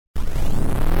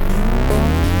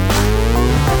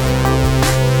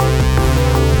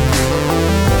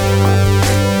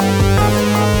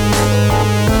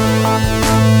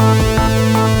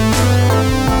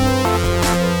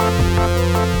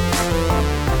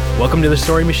Welcome to the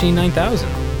Story Machine 9000,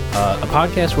 a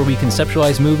podcast where we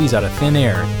conceptualize movies out of thin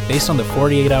air based on the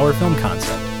 48-hour film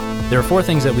concept. There are 4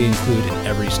 things that we include in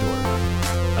every story: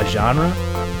 a genre,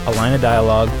 a line of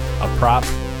dialogue, a prop,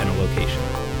 and a location.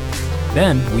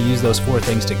 Then we use those 4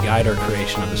 things to guide our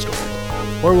creation of the story,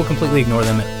 or we'll completely ignore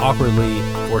them and awkwardly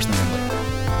force them in later.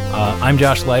 I'm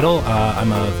Josh Lytle.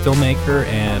 I'm a filmmaker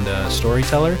and a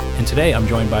storyteller, and today I'm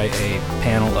joined by a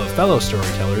panel of fellow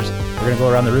storytellers. We're going to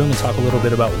go around the room and talk a little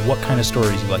bit about what kind of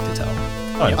stories you like to tell.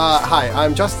 Hi,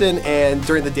 I'm Justin, and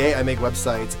during the day I make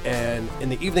websites, and in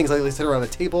the evenings I like to sit around a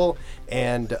table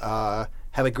and have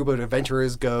a group of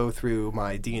adventurers go through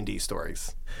my D&D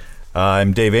stories.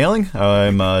 I'm Dave Ailing.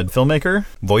 I'm a filmmaker,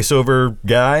 voiceover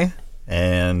guy,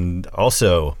 and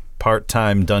also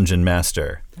part-time dungeon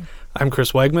master. I'm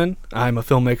Chris Wegman. I'm a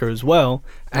filmmaker as well,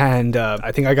 and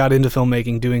I think I got into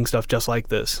filmmaking doing stuff just like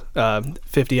this.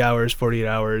 50 hours, 48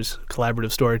 hours,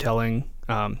 collaborative storytelling.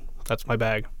 That's my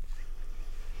bag.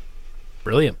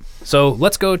 Brilliant. So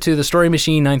let's go to the Story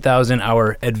Machine 9000,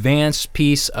 our advanced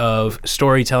piece of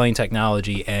storytelling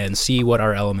technology, and see what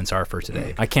our elements are for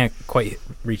today. I can't quite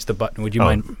reach the button. Would you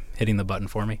mind hitting the button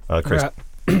for me? Chris.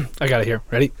 I got it here.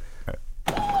 Ready?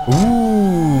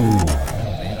 Ooh.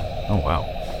 Oh, wow.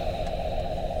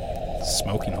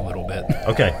 Smoking a little bit.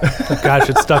 Okay. Gosh,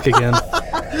 it's stuck again.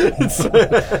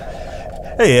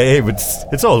 Hey,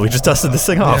 it's old. We just dusted this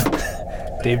thing off.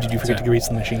 Dave, did you forget to grease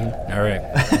the machine? All right.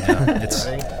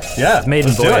 Yeah, it's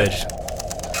maiden voyage.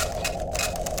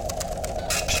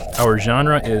 Our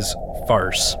genre is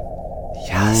farce.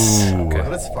 Yes. Okay.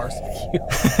 What is farce?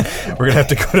 We're going to have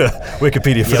to go to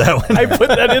Wikipedia for that one. I put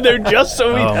that in there just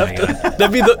so we'd have to.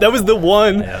 That was the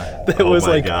one that was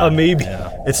my like God. a maybe. Yeah.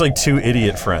 It's like 2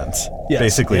 idiot friends, Yes.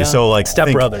 basically. Yeah. So like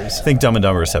Step Brothers. Think Dumb and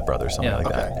Dumber, Step Brothers, something Yeah. like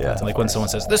Okay. that. Yeah. Like when someone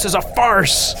says, "This is a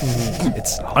farce."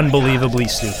 It's unbelievably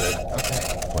stupid.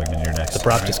 Wegman, you're next. The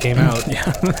prop just came out.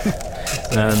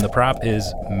 And the prop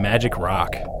is Magic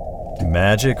Rock.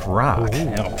 Magic Rock.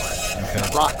 Yeah.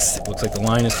 Okay. Rocks. Looks like the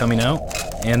line is coming out.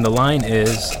 And the line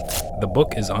is, "The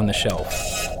book is on the shelf."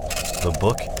 The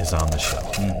book is on the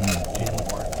shelf.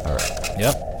 All right.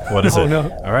 Yep. What is it? No.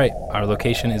 All right. Our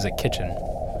location is a kitchen.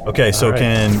 Okay, so All right.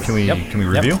 can we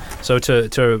review? Yep. So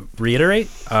to reiterate,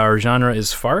 our genre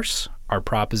is farce. Our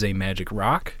prop is a magic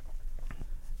rock.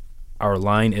 Our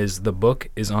line is, "The book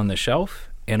is on the shelf,"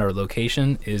 and our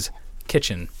location is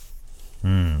kitchen.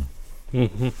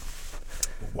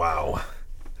 Wow.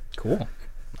 Cool.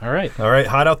 All right. All right,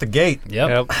 hot out the gate.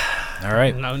 Yep. All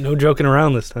right. No joking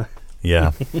around this time.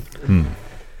 Yeah.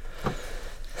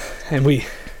 And we.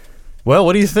 Well,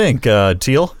 what do you think,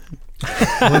 Teal?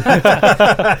 What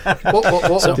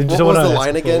was the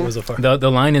line again?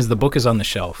 The line is, "The book is on the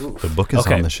shelf." The book is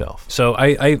Okay. on the shelf. So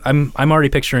I'm already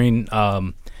picturing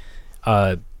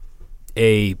a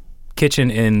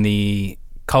kitchen in the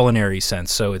culinary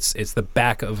sense. So it's the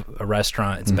back of a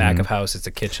restaurant, it's back of house, it's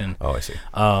a kitchen. Oh, I see.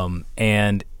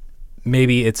 And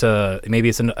maybe it's a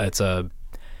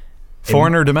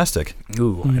Foreign or domestic? I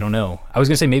don't know. I was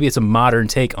gonna say maybe it's a modern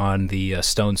take on the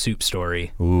Stone Soup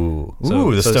story. Ooh.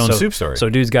 So- the so- Stone so- Soup story. So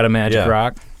dude's got a magic Yeah.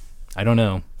 rock. I don't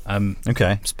know. I'm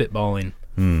okay. spitballing.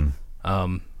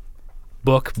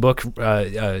 Book.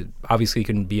 Obviously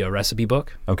can be a recipe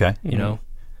book. Okay. You know.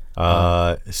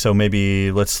 So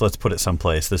maybe let's put it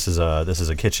someplace. This is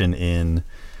a kitchen in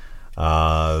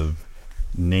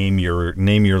name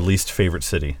your least favorite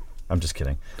city. I'm just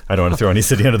kidding. I don't want to throw any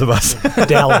city under the bus.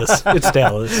 Dallas. It's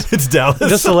Dallas. It's Dallas.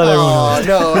 Just to let everyone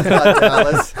know. Oh, no, it's not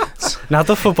Dallas. Not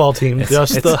the football team,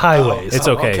 just the highways. It's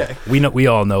okay. okay. We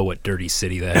all know what dirty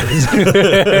city that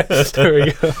is. There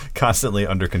we go. Constantly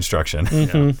under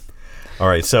construction. All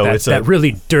right, so it's that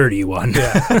really dirty one.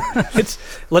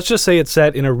 Let's just say it's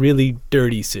set in a really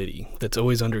dirty city that's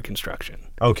always under construction.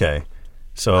 okay.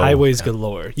 So Highways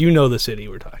galore. You know the city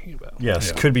we're talking about.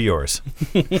 Yes, could be yours.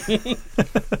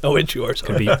 Oh, it's yours.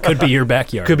 Could be your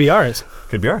backyard. Could be ours.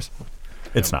 Could be ours.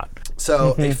 It's not.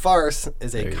 So a farce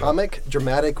is a comic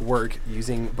dramatic work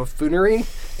using buffoonery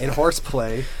and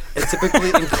horseplay. It typically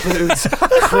includes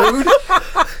crude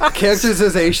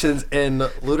characterizations in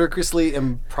ludicrously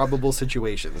improbable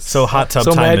situations. So Hot Tub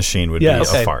So Time Machine would be a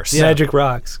farce. Yeah. Magic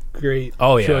Rocks. Great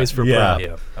choice for Yeah. prop.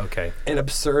 Yeah. Okay. An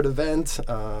absurd event.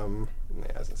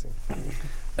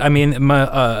 I mean,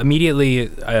 immediately,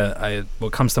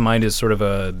 what comes to mind is sort of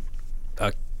a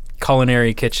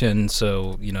culinary kitchen.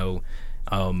 So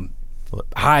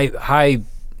high,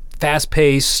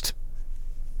 fast-paced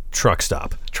Truck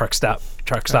stop. truck stop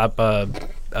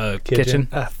kitchen.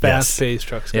 Fast-paced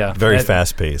truck stop. Yeah, Very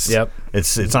fast paced. Yep.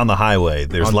 It's on the highway.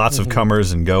 There's lots of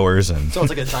comers and goers and So it's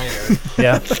like a diner.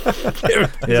 Yeah,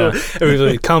 yeah.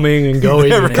 Everybody coming and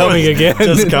going, and coming again.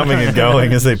 just coming and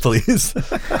going as they please.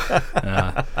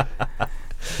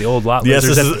 The old lot Yes,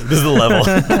 lizard. this is the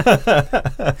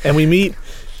level. And we meet.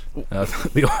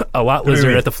 A lot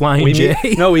lizard at the Flying We J.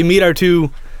 we meet our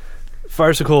two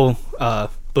farcical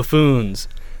buffoons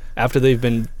after they've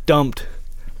been dumped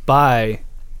by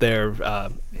their.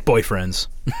 Boyfriends.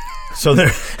 So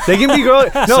they're They can be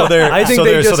growing. No, I think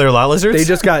so they're lot lizards. they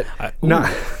just got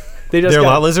they just they're got,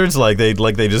 lot lizards. Like they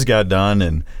just got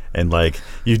done and like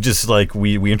you just like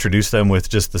we introduced them with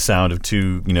just the sound of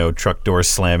two truck doors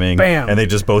slamming. Bam. And they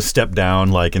just both stepped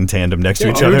down like in tandem next to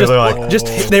each They other. were They're like,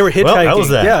 they were hitchhiking. Well, that was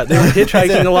that. Yeah, they were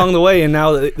hitchhiking along the way, and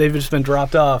now they've just been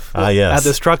dropped off yes. at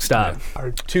this truck stop.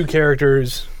 Our two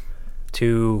characters.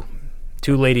 Two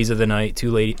ladies of the night.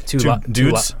 Two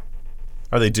dudes.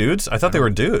 Are they dudes? I thought they were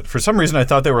dude. For some reason, I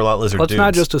thought they were lot lizard Let's dudes.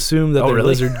 not just assume that they're really?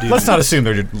 lizard dudes. Let's not assume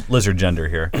they're lizard gender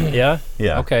here. Yeah.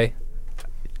 Yeah. Okay.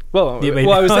 Well, Yeah, maybe.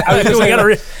 I was just we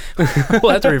saying,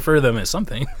 we'll have to refer to them as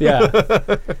something.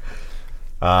 yeah.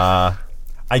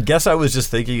 I guess I was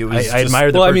just thinking it was. I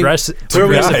admire the Well, I mean,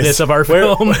 progressiveness of our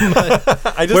film.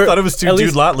 I just thought it was two at dude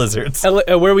least- lot lizards.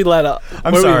 Where we let up.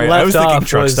 I'm where sorry. We left I was thinking off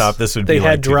truck was stop. This would they be like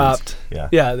had two dudes. dropped. Yeah.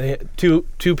 Yeah, they had two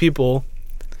people.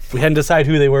 We hadn't decided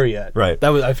who they were yet. Right. That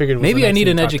was I figured. Was Maybe the I next need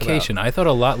thing an we talked education. I thought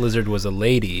a lot lizard was a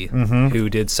lady who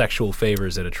did sexual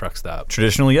favors at a truck stop.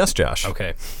 Traditionally, yes, Josh.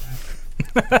 Okay.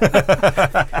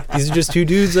 about. These are just two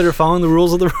dudes that are following the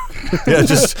rules of the Yeah,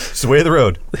 just it's the way of the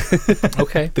road.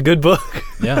 Okay. the good book.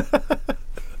 Yeah.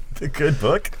 The good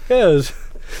book. Yes.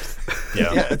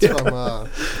 Yeah, it's from.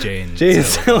 Jane. Jay and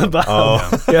Silent Bob. Oh,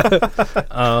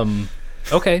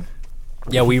 Okay.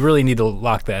 Yeah, we really need to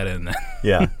lock that in. Then.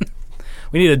 yeah.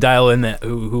 We need to dial in that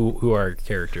who are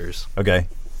characters. Okay.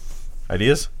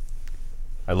 Ideas?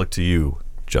 I look to you,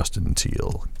 Justin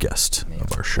Teal, guest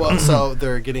of our show. Well, so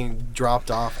they're getting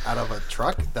dropped off out of a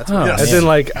truck. That's Oh. what Yes. As in,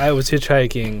 like, I was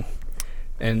hitchhiking,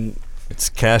 and It's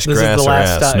cash, This is grass, the or last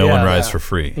ass. stop, No one yeah. rides Yeah. for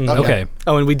free. Okay.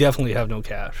 oh, and we definitely have no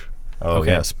cash. Oh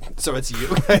Okay. yes. So it's you.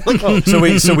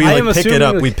 So we I am like pick it assuming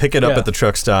up. that- We pick it up yeah. at the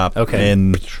truck stop. Okay.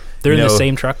 And They're in you the know,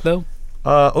 same truck though?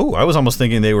 I was almost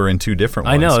thinking they were in two different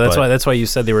ones. I know. but That's why you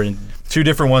said they were in. two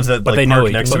different ones that But like they know park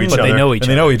each- next to but each they other. know each and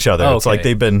they know other. each other. Oh, It's like okay.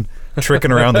 they've been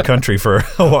tricking around the country for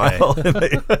a while, and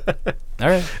All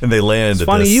right. they land. It's at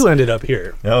funny this. you ended up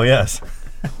here. Oh yes.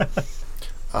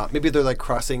 Maybe they're like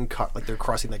crossing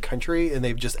the country, and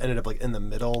they've just ended up like in the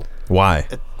middle. Why?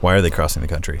 Why are they crossing the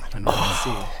country? Let's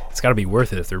see. It's got to be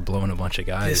worth it if they're blowing a bunch of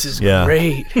guys. This is Yeah.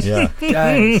 great. Yeah.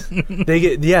 Guys, they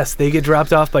get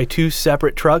dropped off by two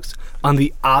separate trucks on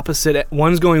the opposite.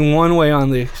 One's going one way on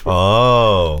the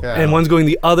Oh. Yeah. and one's going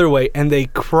the other way, and they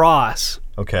cross.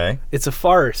 Okay. It's a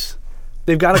farce.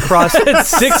 They've got to cross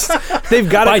six. They've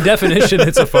got By to. definition,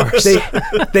 it's a farce.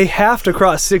 They have to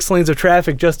cross 6 lanes of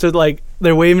traffic just to like.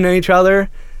 They're waving at each other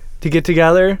to get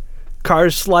together.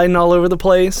 Cars sliding all over the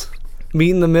place. Meet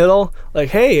in the middle. Like,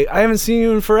 hey, I haven't seen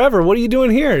you in forever. What are you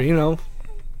doing here? You know.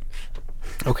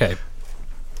 Okay.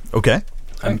 Okay.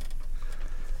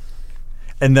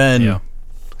 And then, Yeah.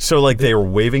 so like they were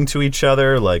waving to each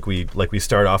other, like we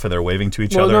start off and they're waving to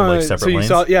each other in like separate so you lanes.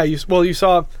 saw, yeah. You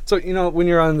saw. So you know when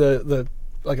you're on the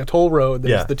like a toll road,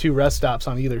 there's Yeah. the two rest stops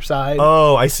on either side.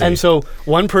 Oh, I see. And so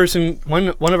one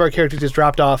of our characters gets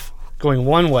dropped off going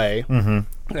one way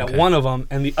at one of them,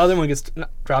 and the other one gets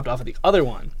dropped off at the other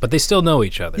one. But they still know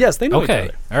each other. Yes, they know each Okay.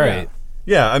 other. All right.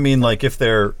 yeah, I mean, like if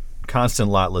they're constant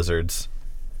lot lizards,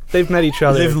 They've met each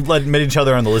other. they've met each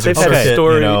other on the lizard They've had a circuit.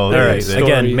 story. You know, All they- right. they-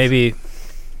 Again, stories. maybe.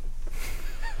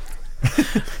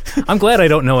 I'm glad I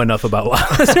don't know enough about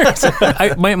lot lizards.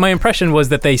 My impression was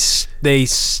that they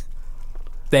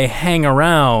hang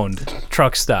around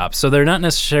truck stops, so they're not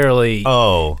necessarily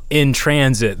Oh, in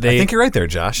transit. I think you're right there,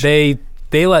 Josh. They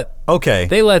let okay.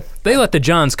 they let the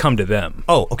Johns come to them.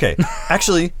 Oh, okay.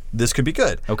 Actually, this could be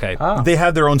good. Okay. They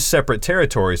have their own separate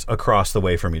territories across the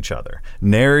way from each other.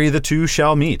 Nary the two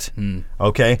shall meet.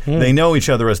 Okay? They know each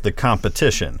other as the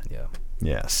competition. Yeah.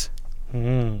 Yes. So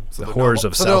The they're horrors no,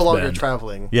 of so they're no South longer Bend.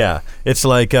 traveling. Yeah. It's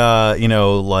like,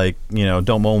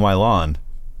 don't mow my lawn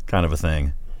kind of a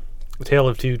thing. A tale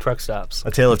of two truck stops.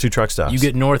 A tale of two truck stops. You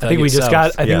get north. I think we just south.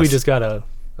 got. I think we Yes. just got a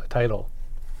title.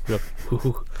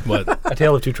 What? A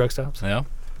tale of two truck stops. Yeah.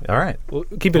 All right. Well,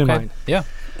 keep it in Okay. mind. Yeah.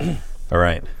 All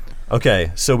right.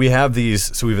 Okay. So we have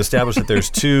these. So we've established that there's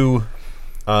two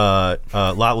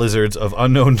lot lizards of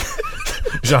unknown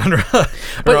genre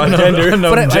or unknown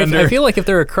But gender. I feel like if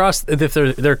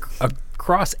they're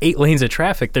across 8 lanes of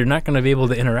traffic, they're not going to be able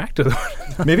to interact with one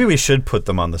another. Maybe we should put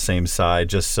them on the same side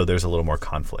just so there's a little more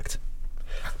conflict.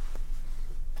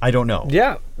 I don't know.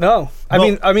 Yeah, no. I Well,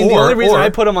 mean, the or- only reason or- I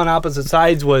put them on opposite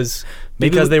sides was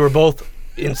Maybe because we- they were both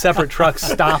in separate trucks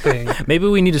stopping. Maybe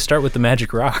we need to start with the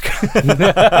magic rock.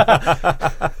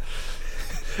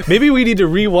 Maybe we need to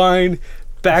rewind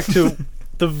back to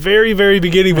the very, very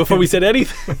beginning before we said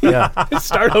anything. Yeah.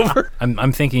 Start over.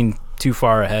 I'm thinking too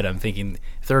far ahead. I'm thinking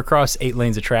if they're across 8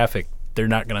 lanes of traffic, they're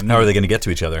not going to meet. How are they going to get to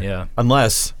each other? Yeah.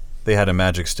 Unless they had a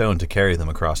magic stone to carry them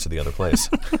across to the other place.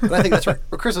 But I think that's right.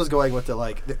 Where Chris was going with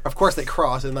of course they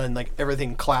cross, and then like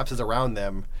everything collapses around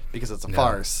them because it's a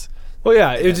farce. Well,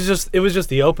 yeah, it was just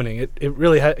the opening. It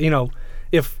really had,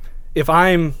 if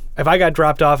I got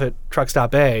dropped off at truck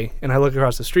stop A and I look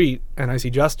across the street and I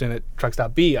see Justin at truck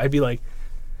stop B, I'd be like,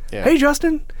 Yeah. "Hey,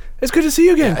 Justin, it's good to see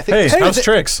you again. I think- Hey, how's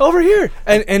tricks? Over here."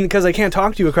 And because I can't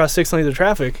talk to you across 6 lanes of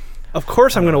traffic, of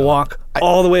course I'm going to walk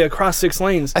all the way across 6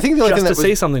 lanes. I think the only just thing to that say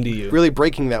was something to you. really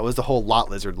breaking that was the whole lot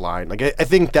lizard line. Like I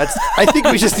think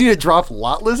we just need to drop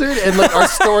lot lizard, and like our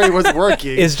story was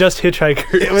working. It's just hitchhikers.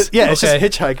 It's Okay. just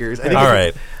hitchhikers. I think All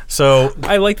right. So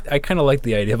I kind of like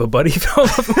the idea of a buddy film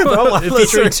lot featuring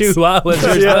lizards. 2 lot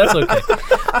lizards. But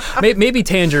that's okay. Maybe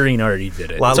Tangerine already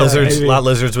did it. lot It's okay.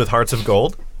 lizards with hearts of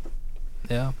gold,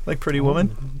 Yeah. like Pretty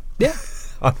Woman Yeah.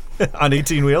 on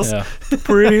 18 wheels. Yeah.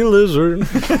 Pretty lizard.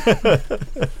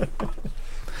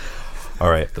 All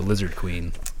right. The Lizard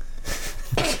Queen.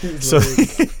 So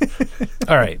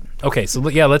All right. Okay. So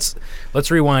yeah, let's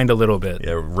rewind a little bit.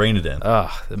 yeah, rein it in.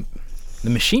 The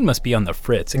machine must be on the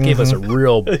fritz. It gave us a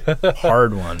real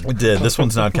hard one. We did. This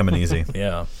one's not coming easy.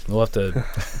 Yeah. We'll have to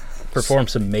perform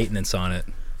some maintenance on it.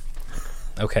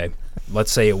 Okay.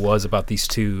 Let's say it was about these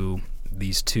two,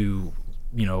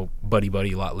 buddy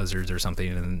lot lizards or something,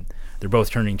 and they're both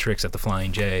turning tricks at the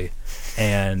Flying J,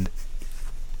 and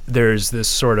there's this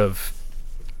sort of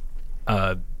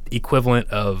equivalent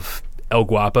of El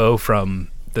Guapo from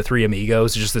the Three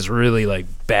Amigos, just this really like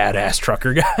badass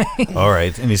trucker guy. All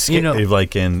right. And he's You know-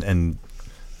 like and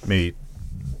maybe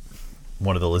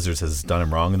one of the lizards has done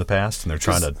him wrong in the past and they're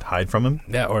trying to hide from him.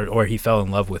 Yeah, or he fell in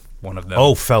love with one of them.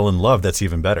 Oh, fell in love. That's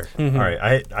even better. All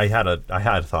right. I had a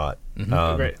thought.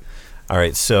 Great. All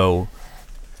right. So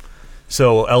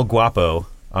El Guapo,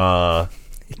 well,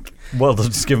 let's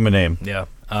just give him a name. Yeah.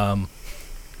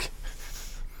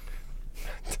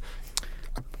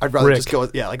 I'd rather Rick. just go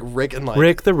with like Rick and like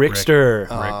Rick the Rickster.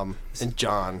 and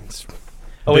John.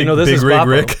 Oh wait, no, this Big is Rig Guapo.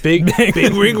 Rick? Big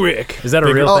Rig Rick. Is that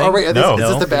a real Oh, thing? oh, wait, No. is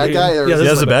this the bad guy? Or Yeah, is He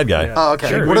this has a bad guy. Yeah. Oh, okay.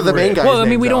 Sure. What are the main guys? Well, I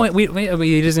mean, we names, don't.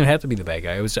 He doesn't have to be the bad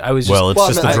guy. I was just. Well, it's Well,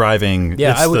 just no, the I- driving.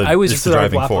 Yeah, it's I was it's for the the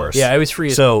driving Guapo. force. Yeah, I was free.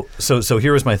 So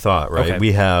here was my thought. Right, Okay.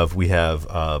 we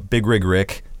have Big Rig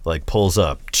Rick like pulls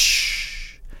up,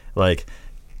 like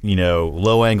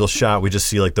low angle shot. We just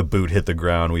see like the boot hit the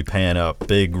ground. We pan up.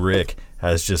 Big Rick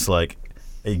has just like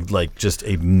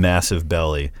a massive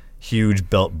belly, huge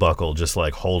belt buckle, just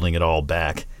like holding it all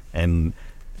back, and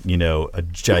a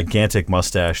gigantic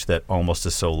mustache that almost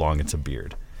is so long it's a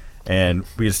beard. And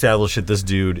we established that this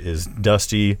dude is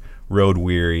dusty, road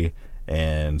weary,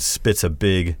 and spits a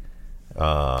big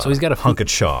So he's got a hunk of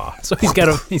chaw. So he's got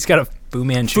a Fu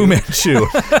Manchu. Fu Manchu.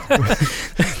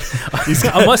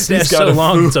 A mustache he's got so a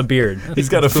long Fu- it's a beard. He's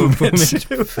got a Fu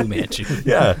Manchu. Fu Manchu.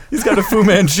 Yeah, he's got a Fu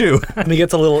Manchu. And he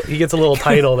gets a little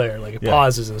title there, like it Yeah.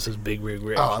 pauses and it says Big Rig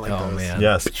Rick. Oh, I like Oh those. man.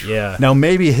 Yes. Yeah. Now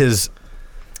maybe his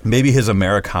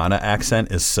Americana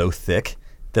accent is so thick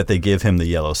that they give him the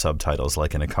yellow subtitles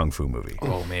like in a kung fu movie,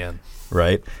 Oh man.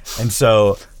 right? And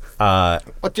so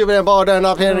What you been ball down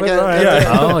up here again?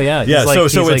 Yeah. Oh yeah. Yeah, He's like, so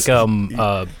he's it's-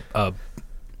 like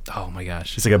oh my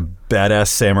gosh. he's like a badass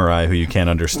samurai who you can't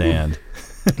understand.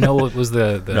 No, it was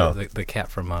the No. the cat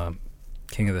from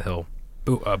King of the Hill.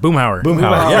 Boomhauer.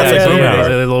 Boomhauer. Yeah, Yeah, yeah, Boomhauer.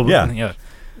 The little- Yeah. yeah.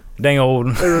 Dang old.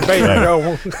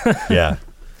 Yeah.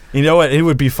 You know what? It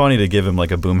would be funny to give him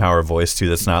like a Boomhauer voice too.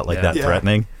 That's not like Yeah. that Yeah.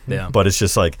 threatening. Yeah. But it's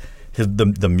just like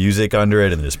the music under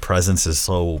it and his presence is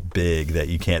so big that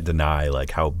you can't deny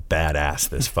like how badass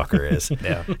this fucker is.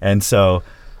 Yeah. And so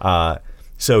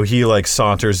he like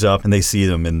saunters up and they see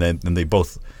them and then they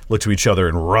both look to each other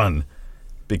and run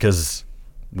because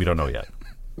we don't know yet.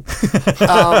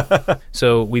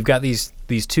 So we've got these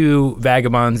two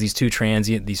vagabonds, these two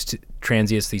transients, these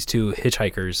two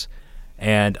hitchhikers,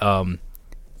 and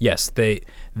yes,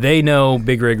 they know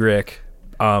Big Rig Rick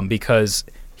because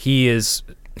he's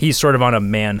sort of on a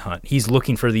manhunt. He's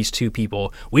looking for these two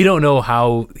people. We don't know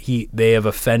how they have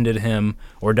offended him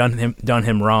or done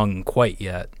him wrong quite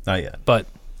yet, Not yet. but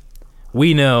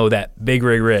we know that Big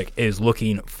Rig Rick is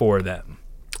looking for them.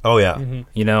 Oh yeah.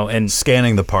 And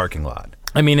Scanning the parking lot.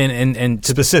 I mean, and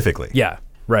Specifically. yeah,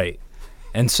 right.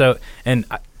 And so, and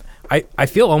I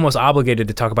feel almost obligated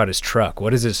to talk about his truck.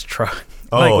 What is his truck?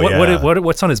 Oh,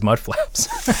 what's on his mud flaps?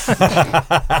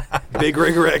 Big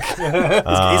Rig Rick.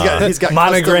 He's got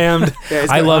monogrammed. custom- Yeah, he's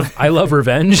I got- love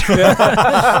revenge.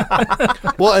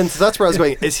 Well, and so that's where I was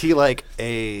going. Is he like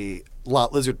a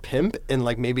lot lizard pimp, and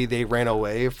like maybe they ran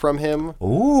away from him?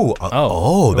 Ooh.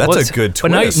 Oh. That's What's- a good But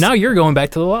twist. now you're going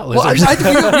back to the lot Well, lizards. we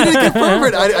didn't confirm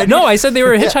it. I no, I said they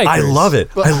were hitchhikers. I love it.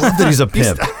 I love that he's a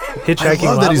pimp. Hitchhiking I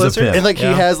love lot that he's a lizard? pimp. And like he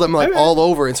has them like all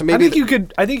over, and so I maybe think you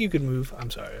could. I think you could move. I'm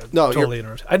sorry. I No, totally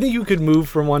interrupted. I think you could move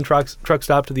from one truck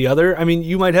stop to the other. I mean,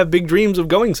 you might have big dreams of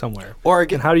going somewhere. Or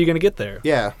And how are you going to get there?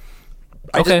 yeah.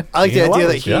 Okay. I like the You know idea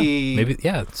what? that he Maybe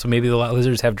So maybe the lot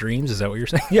lizards have dreams. Is that what you're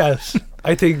saying? Yes,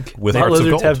 I think With lot hearts of lizards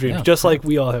gold. have dreams, Yeah. just like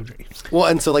we all have dreams. Well,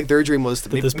 and so like their dream was to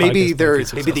That this maybe podcast they're might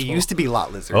be maybe they successful. used to be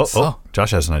lot lizards. Oh,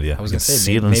 Josh has an idea. I was You gonna can say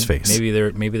see it on his face. Maybe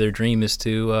their dream is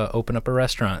to open up a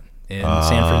restaurant in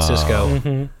San Francisco.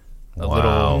 Mm-hmm. A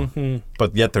Wow. little,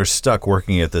 But yet they're stuck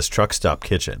working at this truck stop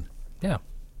kitchen. yeah.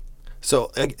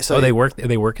 So They work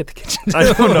at the kitchen.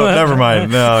 I don't know. Never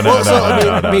mind. No. Well, so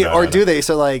I mean, or do they?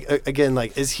 So like again,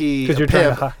 like is he 'Cause a you're trying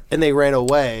pimp to and they ran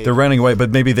away? They're running away, but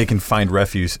maybe they can find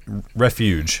refuge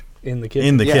In the kitchen.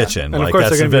 in the Yeah. kitchen. And Like of course,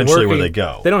 that's they're going to be eventually working. where they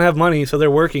go. They don't have money, so they're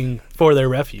working for their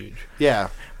refuge. Yeah.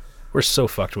 We're so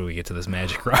fucked when we get to this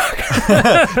magic rock.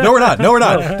 No, we're not. No, we're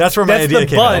not. That's where my That's idea the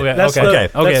came butt. out. Okay, That's okay, the okay.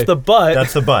 okay. That's the butt.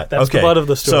 That's the butt. That's the okay. butt of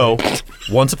the story. So,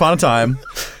 once upon a time,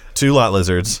 2 lot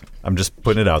lizards. I'm just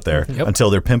putting it out there Yep.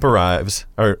 until their pimp arrives,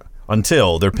 or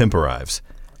until their pimp arrives.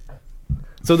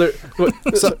 So they're.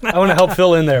 I want to help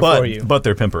fill in there for you. But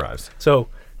their pimp arrives. So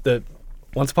the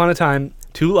once upon a time,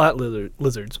 2 lot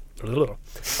lizards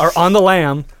are on the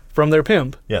lam from their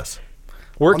pimp, Yes.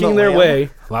 working On the their lam? way.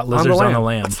 Lot lizards on the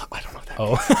lam. lamb. I don't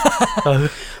know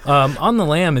that. Oh. On the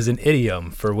lam is an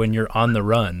idiom for when you're on the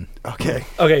run. Okay.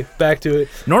 Okay, back to it.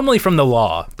 Normally from the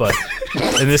law, but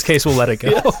in this case we'll let it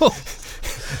go.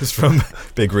 It's from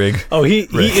Big Rig. Oh, he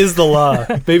is the law.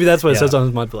 Maybe that's what it Yeah. says on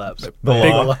his mud flaps. The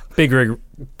Big, law. Big Rig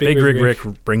Rig Rick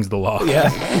brings the law. Yeah,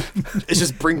 It's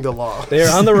just bring the law. they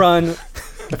are on the run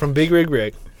from Big Rig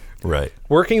Rick, Right.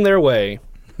 working their way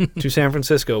to San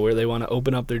Francisco, where they want to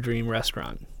open up their dream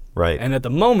restaurant. Right. And at the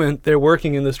moment, they're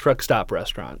working in this truck stop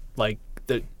restaurant, like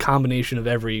the combination of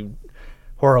every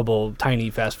horrible tiny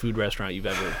fast food restaurant you've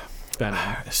ever been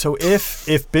in. So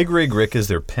if Big Rig Rick is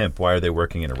their pimp, why are they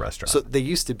working in a restaurant? So they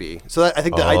used to be. So that, I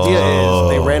think the idea is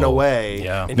they ran away.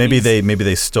 Yeah. and maybe he's-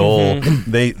 they stole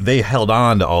they held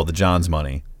on to all the John's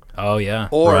money, Oh yeah.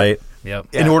 or right? Yep.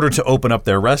 Yeah. In order to open up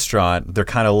their restaurant, they're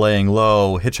kind of laying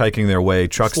low, hitchhiking their way,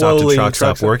 truck stop Slowly, to truck truck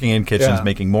stop, stop. working in kitchens, Yeah.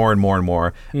 making more and more and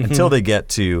more until they get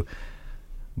to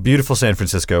beautiful San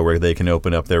Francisco, where they can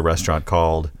open up their restaurant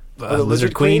called the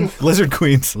Lizard Queen. Lizard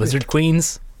Queens. Lizard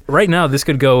Queens. Right now, this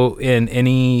could go in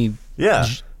any Yeah.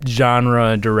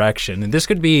 genre direction, and this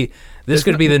could be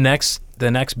the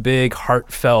next big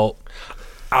heartfelt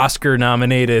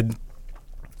Oscar-nominated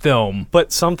film.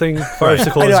 But something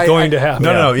farcical I know, is I- going to happen.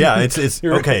 No, yeah, it's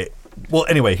okay. Well,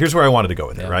 anyway, here's where I wanted to go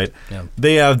with it, Yeah, right? yeah.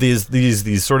 They have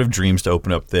these sort of dreams to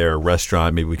open up their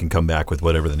restaurant. Maybe we can come back with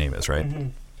whatever the name is, right?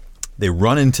 They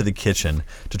run into the kitchen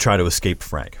to try to escape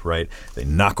Frank, right? They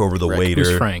knock over the waiter.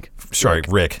 Who's Frank? Sorry,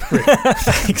 Rick.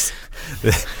 Thanks.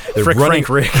 They're Frick, running-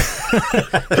 Frank,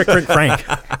 Rick. Frick, Frank.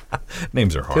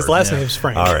 Names are hard. His last name's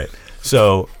Frank. All right.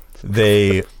 So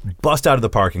they bust out of the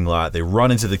parking lot. They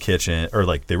run into the kitchen, or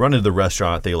like they run into the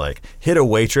restaurant. They like hit a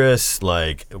waitress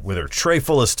like with her tray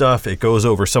full of stuff. It goes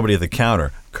over somebody at the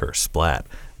counter. Curse splat.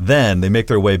 Then they make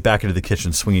their way back into the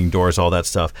kitchen, swinging doors, all that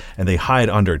stuff, and they hide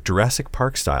under Jurassic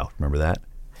Park style. Remember that?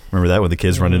 Remember that when the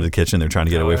kids run into the kitchen, they're trying to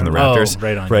get away from the raptors.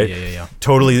 right on. Right. Yeah.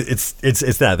 Totally, it's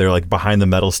that they're like behind the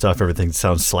metal stuff. Everything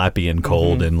sounds slappy and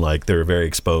cold, and like they're very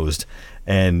exposed.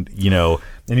 And and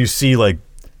you see like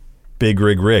Big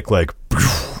Rig Rick like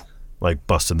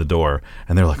busting the door,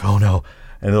 and they're like, oh no,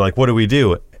 and they're like, what do we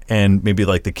do? And maybe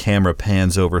like the camera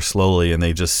pans over slowly, and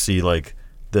they just see like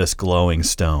this glowing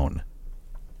stone,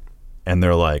 and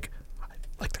they're like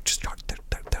they're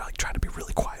like trying to be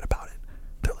really quiet about it.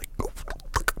 They're like,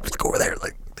 look over there,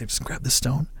 like they just grab this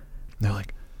stone, and they're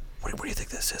like, what do you think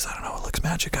this is? I don't know. It looks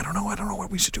magic. I don't know what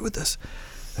we should do with this.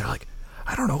 They're like,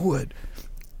 I don't know what.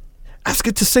 Ask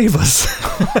it to save us.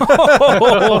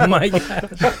 Oh my god.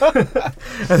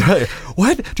 And they're like,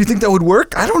 what? Do you think that would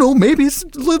work? I don't know. Maybe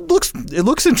it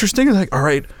looks interesting. And they're like, all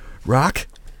right, Rock,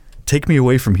 take me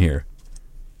away from here.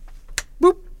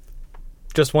 Boop.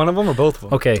 Just one of them or both of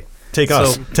them? Okay. Take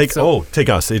us. Take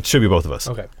us. It should be both of us.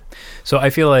 Okay. So I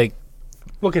feel like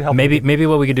What could help? maybe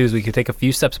what we could do is we could take a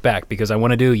few steps back because I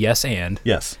want to do yes and.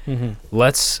 Yes.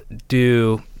 Let's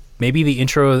do maybe the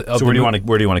intro of So where do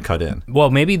you want to cut in? Well,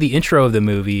 maybe the intro of the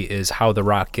movie is how the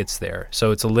Rock gets there.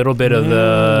 So it's a little bit of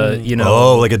the,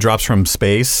 Oh, like it drops from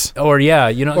space? or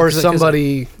or 'cause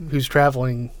somebody who's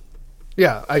traveling.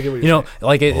 Yeah, I get what you're saying.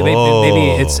 like maybe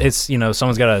Oh. it's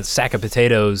someone's got a sack of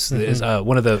potatoes. Is,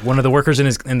 one of the workers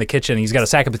in the kitchen. He's got a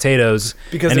sack of potatoes,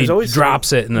 Because and there's he always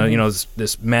drops it, and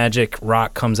this magic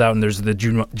rock comes out, and there's the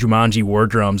Jumanji war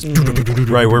drums.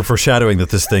 Right, we're foreshadowing that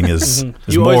this thing is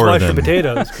You always more watch than the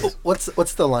potatoes.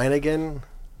 What's the line again?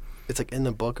 It's like in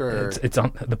the book or It's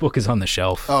on the book is on the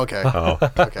shelf. Oh, okay. Oh.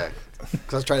 Okay.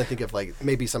 Because I was trying to think of like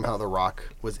maybe somehow the Rock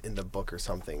was in the book or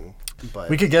something, but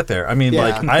We could get there. I mean, Yeah.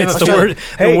 like I have It's a the feeling-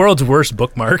 the world's worst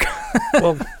bookmark.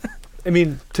 Well, I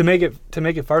mean, to make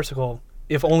it farcical,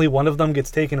 if only one of them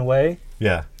gets taken away,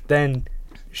 Yeah. then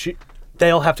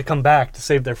they'll have to come back to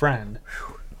save their friend.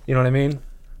 You know what I mean?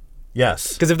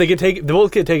 Yes. Because if they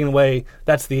both get taken away,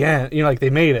 that's the end. Like they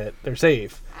made it, they're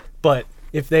safe. But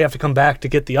if they have to come back to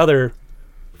get the other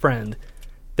friend,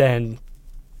 then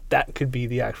that could be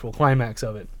the actual climax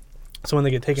of it. So when they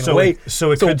get taken So away, it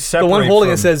could the one separate holding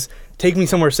it from- says, "Take me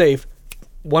somewhere safe."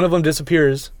 One of them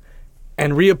disappears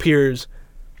and reappears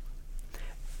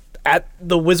at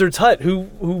the wizard's hut who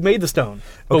made the stone,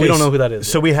 but we don't know who that is.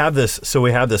 So we have this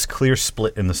clear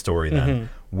split in the story then,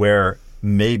 where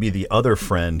maybe the other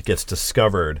friend gets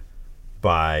discovered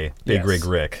by Big Yes. Rig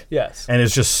Rick, Yes. and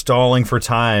is just stalling for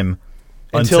time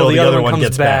until the other one comes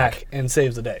gets back. and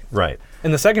saves the day. Right.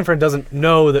 And the second friend doesn't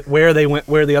know that where they went,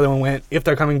 where the other one went. If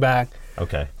they're coming back,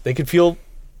 Okay. they could feel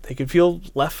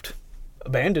left,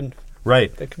 abandoned.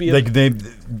 Right. That could be like they,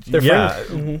 their yeah.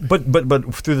 friend.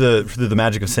 But through the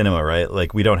magic of cinema, right?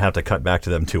 Like we don't have to cut back to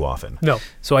them too often. No.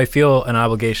 So I feel an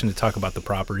obligation to talk about the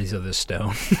properties of this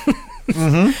stone.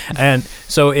 And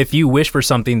so if you wish for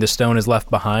something, the stone is left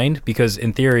behind, because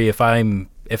in theory, if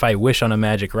I wish on a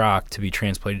magic rock to be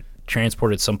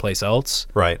transported someplace else,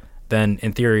 Right. then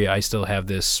in theory I still have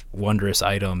this wondrous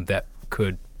item that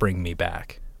could bring me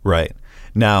back. Right.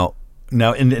 Now,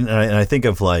 and I think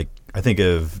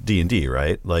of D&D,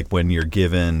 right? Like when you're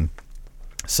given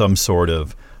some sort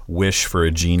of wish for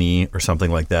a genie or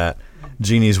something like that,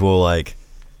 genies will like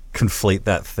conflate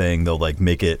that thing. They'll like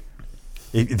make it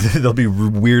they'll be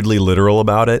weirdly literal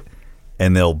about it,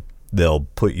 and they'll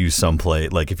put you someplace.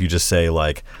 Like if you just say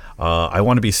like, I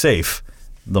want to be safe,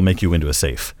 they'll make you into a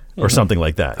safe or something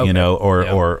like that, Okay.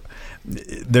 or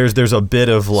there's a bit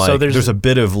of like, So there's a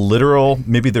bit of literal,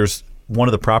 maybe there's one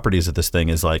of the properties of this thing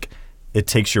is like, it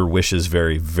takes your wishes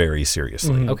very, very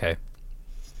seriously.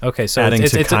 Okay, so Adding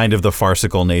it's to kind of the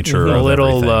farcical nature a of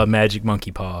little everything. magic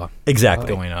monkey paw Exactly.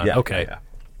 going on. Yeah, Okay. yeah.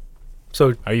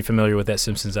 So Are you familiar with that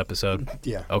Simpsons episode?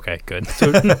 yeah. Okay, good.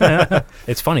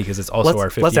 It's funny because it's also our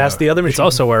 50 let's ask the other It's machine.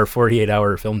 also our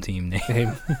 48-hour film team name.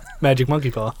 name Magic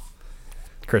Monkey Paw.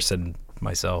 Chris and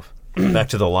myself. Back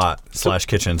to the lot /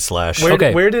 kitchen /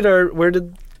 Okay. Where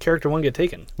did character one get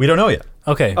taken? we don't know yet.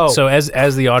 Okay, Oh. so as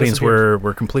the audience, Disappears.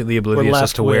 we're completely oblivious as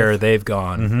left to where with- they've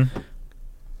gone.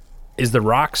 Is the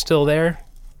rock still there?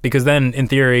 Because then, in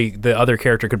theory, the other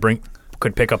character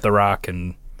could pick up the rock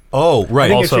and Oh, right.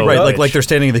 think it's Also, your right. judge. Like they're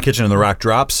standing in the kitchen and the rock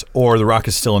drops, or the rock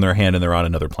is still in their hand and they're on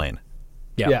another plane.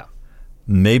 yeah.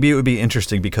 Maybe it would be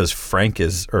interesting because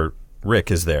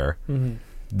Rick is there.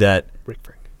 That Rick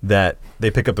Frank. that they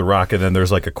pick up the rock and then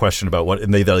there's like a question about what,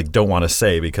 and they like don't want to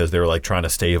say because they're like trying to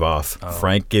stave off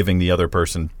Frank giving the other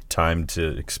person time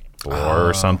to explore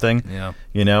or something.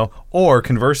 Yeah. Or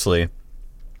conversely,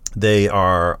 they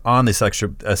are on this extra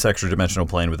dimensional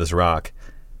plane with this rock,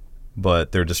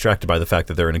 but they're distracted by the fact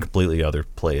that they're in a completely other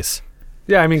place,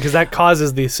 Yeah, I mean, because that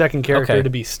causes the second character Okay. to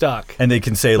be stuck. and they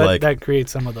can say like, that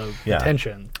creates some of the Yeah.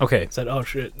 tension. Okay. Said, oh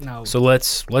shit, now. So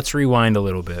let's rewind a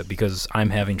little bit because I'm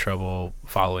having trouble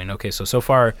following. Okay, so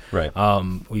far, Right.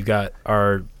 we've got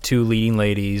our two leading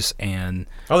ladies, and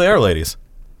oh, they are ladies.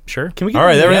 sure, Can we give All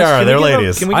right, them there they names? are. Can we They're give them-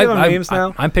 ladies. Can we give them names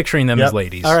now? I'm picturing them Yep. as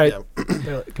ladies. All right.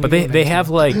 Yeah. but they have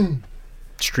like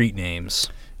street names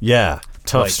Yeah,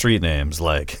 tough Like- street names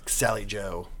like Sally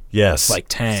Joe. yes, like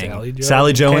Tang.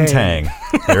 Sally Joe, and Tang.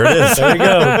 There it is. There we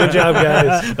go. Good job,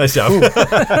 guys. Nice job.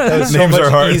 That was so Names much are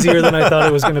hard. easier than I thought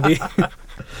it was going to be.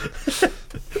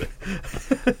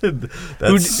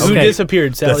 Who Okay.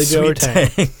 disappeared, Sally That's Joe or Sweet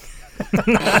Tang?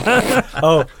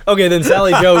 Oh, okay. Then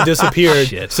Sally Joe disappeared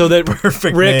Shit. so that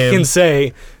Perfect Rick name. can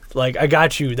say, like, "I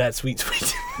got you, that sweet."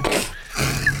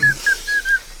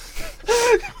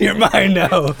 You're mine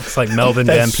now. It's like Melvin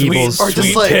That Van sweet- Peebles. Or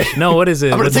just Sweet like, Tang. No, what is it?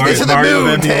 I'm gonna What's take his- it to the Mario moon,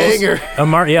 Van Peebles? Tang. Or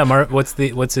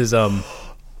what's his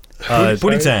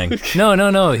Pootie Tang.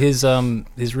 No.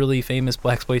 His really famous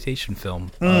blaxploitation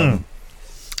film. I'm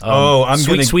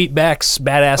Sweet gonna. Sweetback's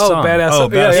badass song. Badass Oh, song.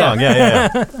 bad Yeah, song.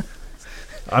 Yeah.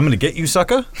 I'm gonna get you,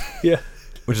 sucker. Yeah.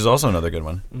 Which is also another good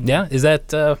one. Yeah, is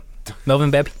that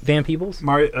Melvin Van Peebles?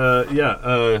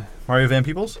 Mario Van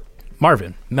Peebles.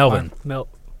 Melvin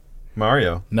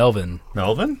Mario. Melvin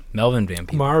Melvin. Van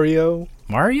Peebles.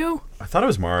 Mario? I thought it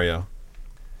was Mario.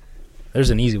 There's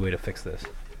an easy way to fix this.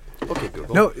 Okay,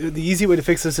 Google. No, the easy way to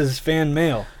fix this is fan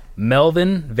mail.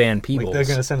 Melvin Van Peebles. Like they're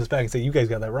gonna send us back and say you guys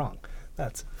got that wrong.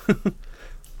 That's.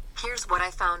 Here's what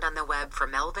I found on the web for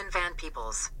Melvin Van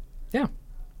Peebles. Yeah.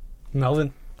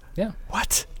 Melvin. Yeah.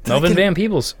 What? Melvin Van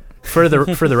Peebles. For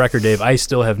the record, Dave, I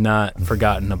still have not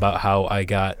forgotten about how I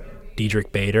got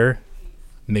Diedrich Bader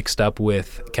mixed up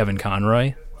with Kevin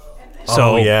Conroy.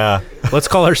 So yeah. let's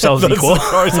call ourselves equal.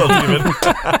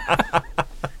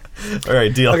 All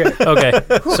right, deal. Okay.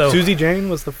 So Susie Jane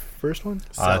was the first one.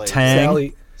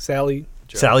 Tang, Sally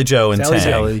Joe, and Sally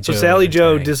Tang. Sally So Joe Sally and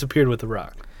Joe Tang. disappeared with The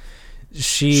Rock.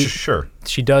 she Sure.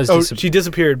 she does Oh, she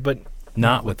disappeared, but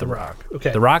not with the Rock.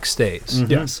 Okay. The Rock stays.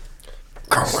 yes.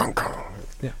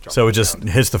 So it just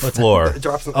hits the floor. It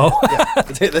drops. Oh.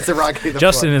 Yeah, that's a rock.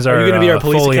 Justin is Are our, you gonna be our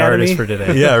police Foley academy? artist for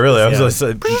today. Yeah, really. I was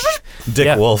Yeah. just Dick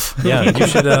Yeah. Wolf. Yeah, you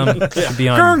should be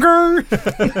on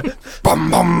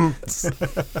Bum bum.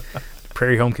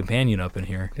 Prairie Home Companion up in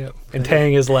here. Yep. And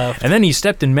Tang is left. And then he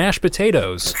stepped in mashed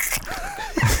potatoes.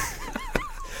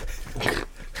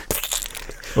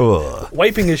 Ugh.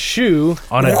 Wiping his shoe.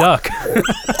 On a duck.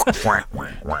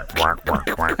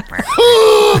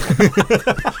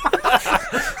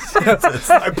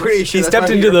 I'm pretty sure He that's stepped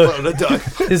why into you're the- floating a duck.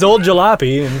 His old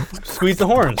jalopy and squeezed the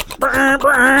horns.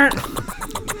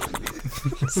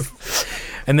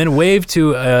 And then waved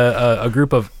to a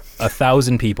group of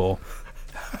 1,000 people.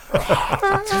 You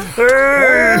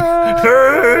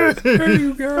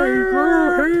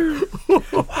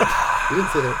didn't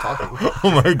say they were talking.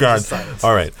 Oh my God. Silence.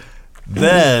 All right.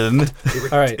 Then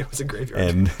All right. It was a graveyard.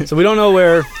 and So we don't know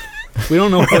where. We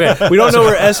don't know. Okay. We don't know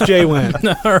where SJ went.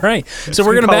 All right. So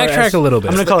we're going to call her backtrack S- a little bit.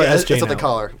 I'm gonna call her Yeah, SJ That's what now. they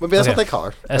call her. Maybe that's Okay. what they call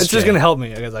her. It's just SJ. gonna help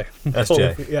me. I guess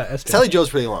SJ. Yeah, SJ. Sally Joe's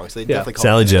pretty long, so they definitely call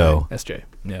Sally her Joe, SJ.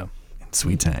 Yeah.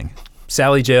 Sweet Tang.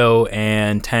 Sally Joe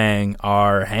and Tang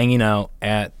are hanging out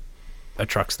at a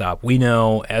truck stop. We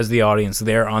know, as the audience,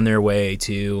 they're on their way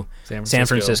to San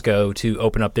Francisco to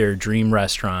open up their dream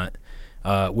restaurant,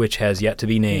 which has yet to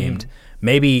be named.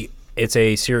 Maybe it's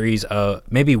a series of,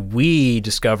 maybe we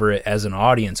discover it as an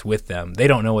audience with them. They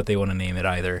don't know what they want to name it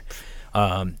either.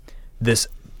 This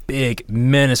big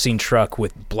menacing truck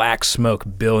with black smoke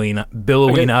billowing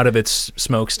Okay. out of its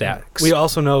smokestacks. We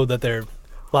also know that their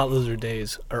lot lizard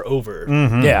days are over.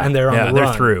 yeah, and they're on the they're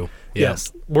run. through. Yeah.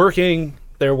 Yes, working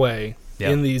their way Yeah.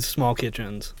 in these small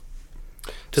kitchens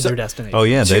to So- their destination. Oh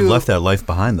yeah, they've To- left that life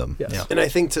behind them. Yes. Yeah. And I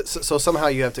think so somehow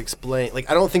you have to explain.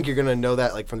 Like, I don't think you're gonna know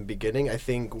that like from the beginning. I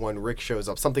think when Rick shows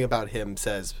up, something about him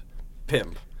says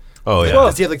pimp. Oh yeah.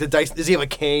 Does he have like the dice? Does he have a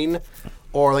cane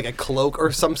or like a cloak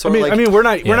or some sort of like? I mean, we're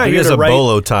not Yeah. not he here has to a write.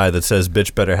 bolo tie that says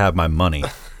 "Bitch better have my money."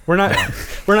 We're not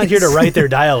here to write their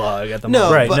dialogue at the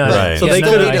no, moment. Right, but, no, but right. so Yeah, they no,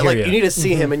 still no, need I to hear like you. you need to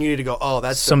see him and you need to go, oh,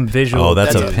 that's Some the, visual. Oh,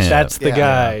 that's a That's- pimp. That's the Yeah.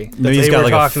 guy that Maybe he's they got were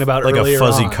like talking about like a earlier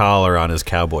fuzzy on. collar on his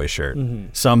cowboy shirt.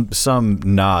 Some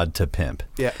nod to pimp.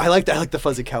 Yeah, I like the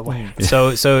fuzzy cowboy. hat. So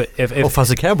if Oh,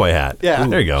 fuzzy cowboy hat. Yeah.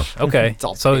 there you go. okay, It's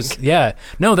all so pink. yeah,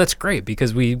 no, that's great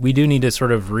because we do need to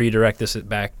sort of redirect this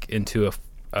back into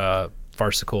a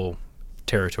farcical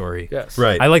territory. Yes.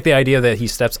 Right. I like the idea that he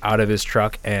steps out of his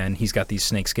truck and he's got these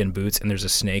snakeskin boots and there's a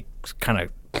snake kind of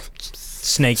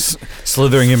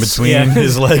Slithering in between Yeah.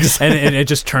 his legs. and it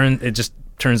just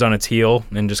turns on its heel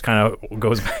and just kind of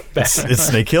goes back. It's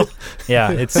Snake Hill.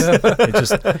 Yeah, it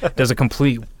just does a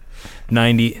complete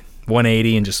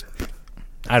 180 and just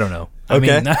I don't know.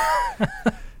 Okay.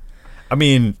 I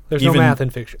mean, There's even no math in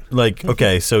fiction. like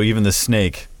okay, so even the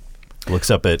snake looks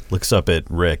up at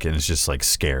Rick and is just like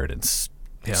scared and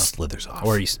Yeah. slithers off.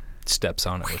 or he steps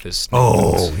on it with his snake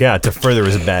oh boots. yeah, to further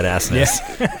his badassness.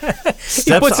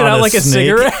 He puts it out like a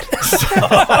cigarette.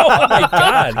 Oh my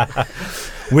god.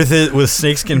 with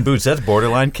snakeskin boots. That's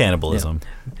borderline cannibalism.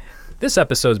 This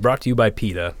episode is brought to you by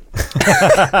PETA.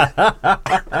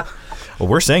 Well,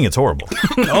 we're saying it's horrible.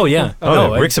 Oh yeah. Oh,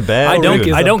 no, Rick's a bad I don't.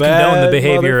 dude. I don't He's a condone the bad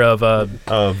behavior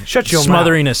of Shut your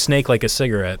smothering a snake like a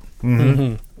cigarette.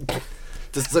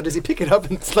 So does he pick it up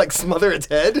and like smother its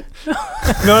head?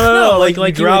 No, like you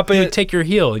you drop would, it. you would take your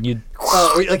heel and you'd.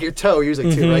 Oh, like your toe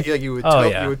usually too, right? Like you would. Oh, toe,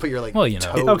 yeah. You would put your like. Well, you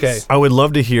know. toes. Okay. I would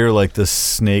love to hear like the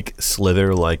snake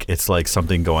slither like it's like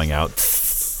something going out.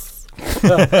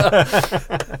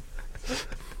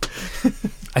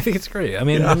 I think it's great. I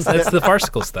mean, that's the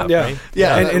farcical stuff, Yeah. right?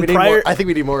 Yeah, And we need prior- more, I think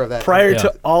we need more of that. Prior Yeah.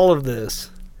 to all of this,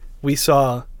 we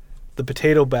saw the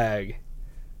potato bag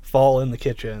fall in the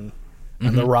kitchen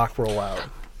and the rock roll out.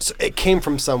 So it came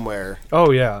from somewhere. Oh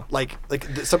yeah, Like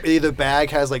either the bag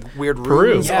has like weird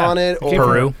Peru. runes Yeah. on it, It came or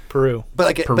Peru. Peru. but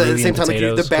like but at the Peruvian same time, like the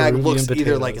potatoes. bag Peruvian looks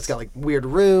either like potatoes. it's got like weird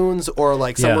runes, or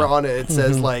like somewhere Yeah. on it it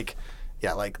says like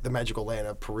like the magical land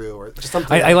of Peru, or just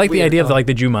something. I like the weird. idea of like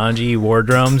the Jumanji war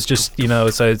drums, just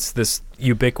so it's this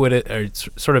ubiquitous or it's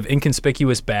sort of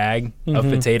inconspicuous bag of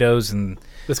potatoes and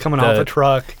It's coming off The- a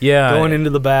truck. yeah, Going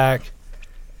into the back.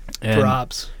 and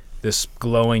Drops. this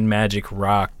glowing magic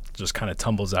rock just kind of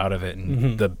tumbles out of it,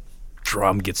 and the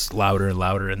drum gets louder and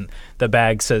louder, and the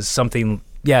bag says something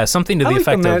to I the like the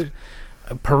effect mag-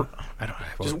 of I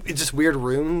don't know. just weird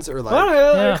runes, or like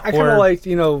Well, I kind or- of like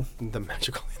the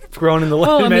magical land of Peru. growing in the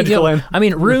Well, magical land. I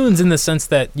mean, runes in the sense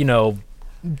that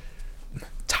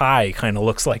Thai kind of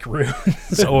looks like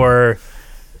runes, or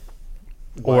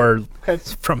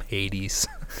it's from Hades.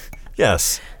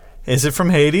 Yes. Is it from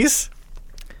Hades?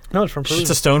 No, it's from Peru. It's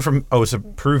a stone from. Oh, it's a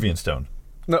Peruvian stone.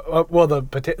 No, well, the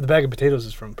bag of potatoes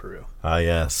is from Peru. Ah,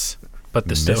 yes. But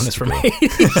the stone is from Mystical.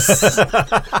 Hades.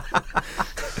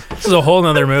 This is a whole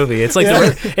nother movie. It's like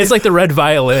the red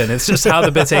violin. It's just how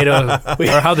the potato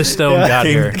or how the stone got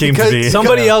here. Came to Because be.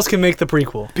 Somebody else can make the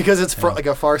prequel. Because it's like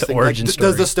a farce thing. Like, origin does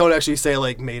story. the stone actually say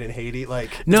like made in Haiti?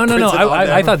 Like No. it's printed on I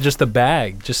them? thought just the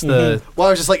bag, just the. Well,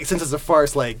 I was just like, since it's a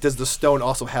farce, like, does the stone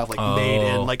also have like made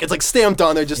in? Oh. Like, it's like stamped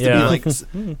on there just to be Yeah. like,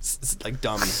 like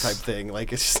dumb type thing.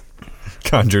 Like, it's just,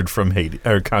 Conjured from Haiti,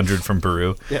 or conjured from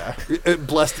Peru. yeah,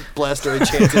 blessed or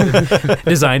enchanted.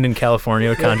 Designed in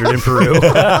California, conjured in Peru.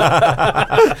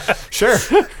 Sure.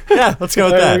 Yeah, let's go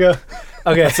with There that.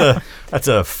 we go. Okay, That's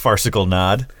a farcical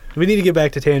nod. we need to get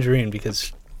back to Tangerine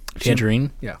because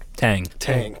Tangerine. yeah, Tang.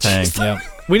 Dang. Tang. Yeah.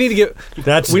 we need to get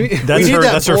That's We- that's we need her.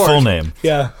 that That's her board. full name.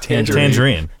 yeah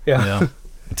Tangerine. yeah. Yeah.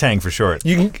 Tang for short.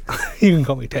 You can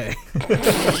call me Tay.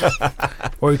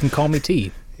 Or you can call me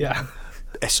T. Yeah.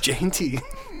 SJ&T.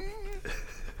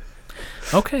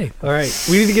 Okay. All right,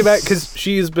 we need to get back because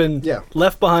she has been Yeah.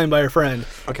 left behind by her friend.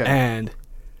 Okay. And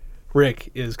Rick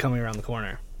is coming around the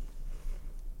corner.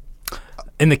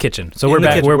 In the kitchen. So In we're the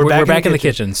back. kitchen. We're back in the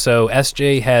kitchen. So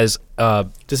SJ has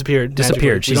Disappeared. disappeared.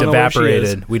 magically. We She's don't know where she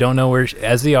is. evaporated. We don't know where.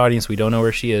 As the audience, we don't know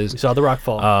where she We is. saw the rock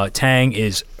fall. Tang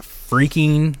is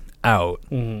freaking out.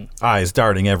 Eyes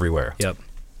darting everywhere. Yep.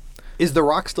 Is the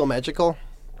rock still magical?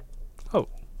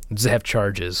 Does it have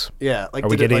charges? Yeah. Like, Are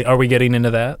we did it, getting? like- Are we getting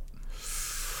into that?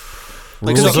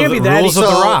 Like, Rules, so of, can't the, be that rules of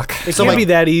easy. the So- rock. It so can't like- be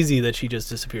that easy that she just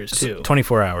disappears too.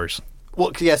 24 hours.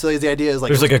 Well, yeah. So the idea is like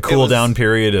There's like a it cool was- down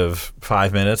period of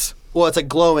 5 minutes. Well, it's like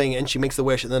glowing, and she makes the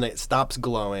wish, and then it stops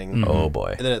glowing, Oh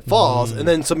boy. and then it falls, and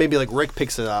then so maybe like Rick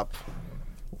picks it up.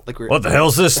 Like we're What the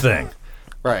hell's this thing?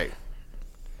 right.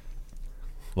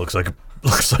 Looks like a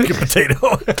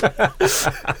potato.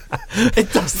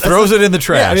 It does. Throws it in the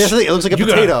trash. Yeah, I mean, that's the thing. It looks like a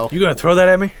potato. You gonna throw that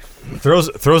at me? Throws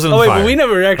it in Oh the wait, fire. but we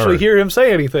never actually Or- hear him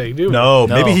say anything, do we? No,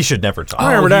 maybe No. he should never talk.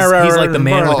 Oh, he's like the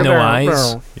man with no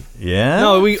eyes. Yeah.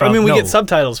 No, we From- get no.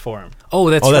 subtitles for him. Oh,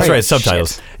 that's Oh, that's right. Shit.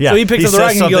 Subtitles. Yeah. So he picks up the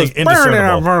rock says and he goes, something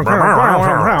indiscernible.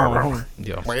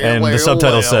 Yeah. And the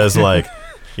subtitle says like,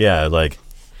 yeah, like,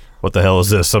 what the hell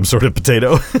is this? Some sort of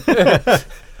potato?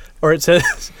 Or it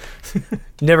says,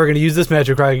 never going to use this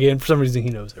magic rock again. For some reason,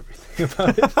 he knows everything.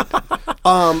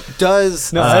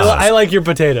 Does No, I like your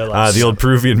potato. The old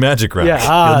Peruvian magic rock.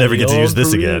 Yeah, You'll never the get to use old this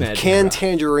Peruvian again. magic can rock.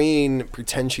 Tangerine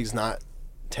pretend she's not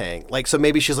Tang? Like, so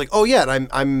maybe she's like, oh yeah, and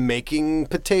I'm making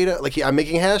potato. Like, I'm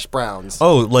making hash browns.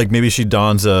 Oh, like maybe she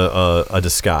dons a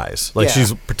disguise. Like Yeah.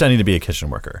 she's pretending to be a kitchen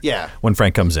worker. Yeah. When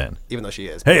Frank comes in. Even though she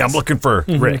is. Hey, I'm looking for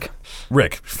Rick.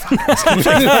 Rick. Frank.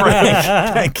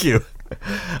 Thank you.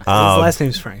 His last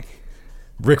name's Frank.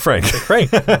 Rick Frank.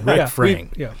 Frank. Rick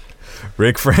Frank. Yeah.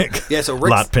 Rick Frank. Yeah, so Rick's,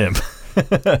 Lot pimp.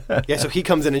 yeah, so he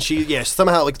comes in and she,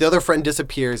 somehow like the other friend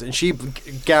disappears and she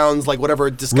gowns like whatever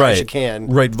disguise she can.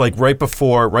 Right, like right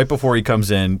before he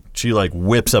comes in, she like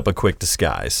whips up a quick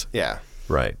disguise. Yeah.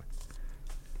 Right.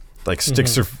 Like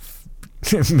sticks her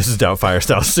Mrs. Doubtfire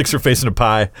style, sticks her face in a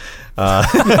pie.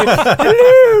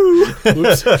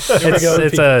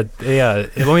 It's a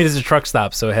a truck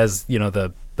stop, so it has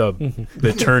the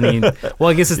turning. Well,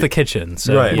 I guess it's the kitchen.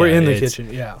 So Right. We're in the it's-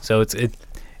 kitchen. Yeah. So it's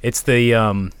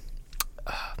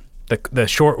the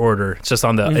short order. It's just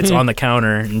on the it's on the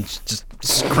counter and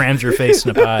just crams your face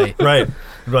in a pie. Right.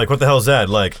 You're like, what the hell is that?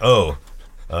 Like,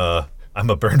 I'm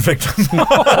a burn victim.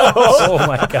 Oh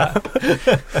my god.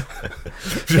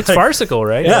 It's farcical,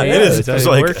 right? Yeah, it is. It It's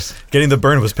like works. getting the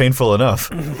burn was painful enough.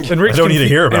 And Rick's I don't need to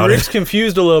hear about Rick's it.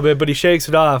 confused a little bit, but he shakes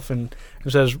it off and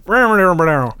says,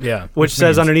 Yeah. which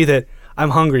says underneath it, I'm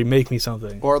hungry, make me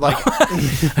something. Or like,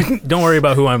 Don't worry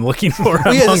about who I'm looking for.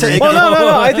 I'm yeah, hungry. that's- Well,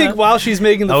 no. I think while she's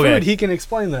making the Okay. food, he can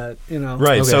explain that, you know.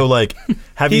 Right. Okay. So like,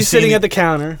 have you He's seen sitting at the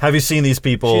counter. Have you seen these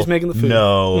people? She's making the food.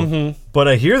 No. But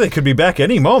I hear they could be back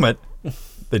any moment.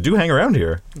 They do hang around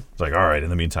here. It's like, all right, in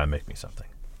the meantime, make me something.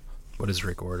 What does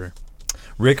Rick order?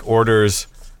 Rick orders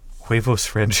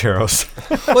huevos rancheros.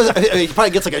 he probably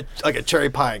gets like a cherry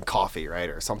pie and coffee, right,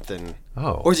 or something.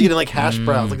 Oh. Or is he getting like hash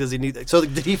browns? Like, does he need? So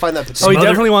did he find that? Oh, he Smothered-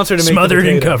 definitely wants her to make the smothered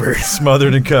and potato. covered.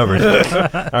 Smothered and covered.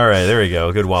 All right, there we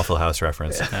go. Good Waffle House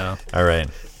reference. No. All right.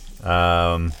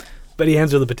 But he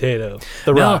hands her the potato.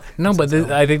 The rock. No, but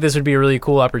I think this would be a really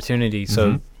cool opportunity.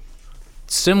 So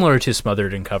similar to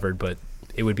Smothered and Covered, but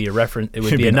it would be a reference. It would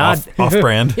Should be a an nod.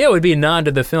 off-brand. Yeah, it would be a nod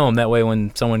to the film. That way,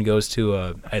 when someone goes to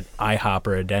an IHOP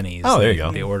or a Denny's, Oh, there you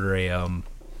go. They order a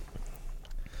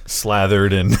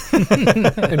Slathered and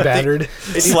And battered.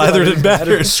 slathered and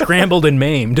battered. scrambled and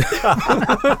maimed.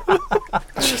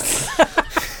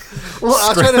 Well, I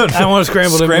was trying to. I want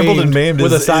scrambled, Scrambled and maimed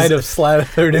with is- a side is- of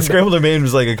slathered and Scrambled and maimed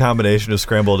is like a combination of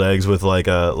scrambled eggs with like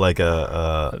a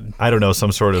I don't know,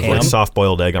 some sort of like Ham? soft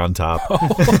boiled egg on top. Or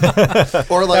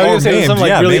I was like, gonna say maimed, some like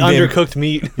yeah, really maimed. undercooked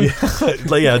meat.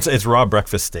 Like, yeah, it's raw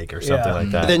breakfast steak or something Yeah.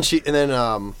 like that.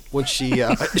 then when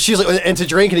she's like, and to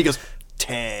drink, and he goes,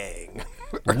 Tang.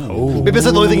 Maybe that's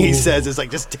the only thing he says is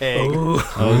like just Tang.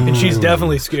 And she's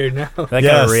definitely scared now. That got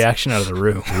Yes. a reaction out of the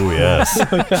room. Ooh, yes.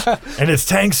 And it's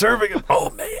Tang serving it. Oh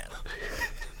man.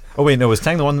 Oh wait, no, was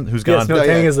Tang the one who's gone? Yes, no, No,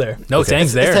 Tang yeah. is there. No, Okay.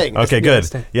 Tang's there. It's Tang. Okay, Yeah, good. it's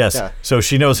Tang. Yes. Yeah. So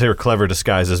she knows her clever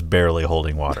disguise is barely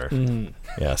holding water.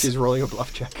 Yes. She's rolling a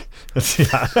bluff check.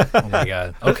 Yeah. Oh my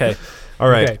god. Okay. All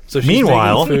right. Okay, so she's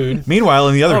meanwhile, making food. meanwhile,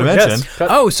 in the other dimension, Yes.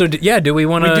 Oh, so do we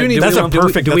want to? We do need that's a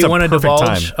perfect. Do that's we a want to perfect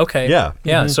divulge? time. Okay. Yeah.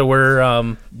 Yeah. So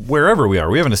we're Wherever we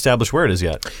are, we haven't established where it is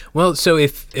yet. well. So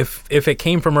if it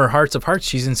came from her hearts of hearts,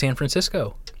 she's in San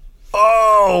Francisco.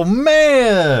 Oh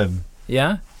man.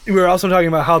 Yeah. We were also talking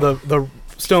about how the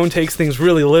stone takes things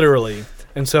really literally.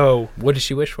 And so What does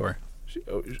she wish for?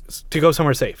 to go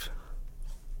somewhere safe.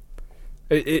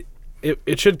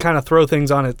 It should kind of throw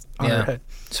things on Yeah. her head.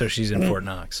 So she's in Fort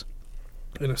Knox.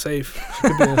 In a safe. She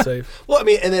could be in a safe. Well, I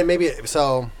mean, and then maybe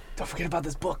so. Don't forget about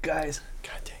this book, guys.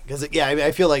 God dang. Because yeah, I mean,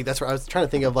 I feel like that's where I was trying to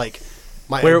think of like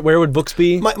my Where would books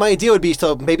be? my idea would be,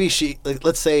 so maybe she, like,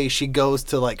 let's say she goes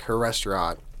to like her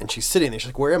restaurant and she's sitting there. She's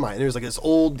like, "Where am I?" And there's like this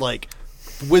old like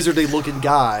wizardly looking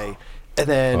guy, and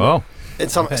then Oh. and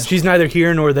some She's neither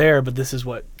here nor there, but this is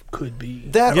what could be.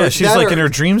 that Yeah, or, she's that like or- in her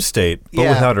dream state, but yeah,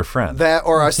 without her friend. That,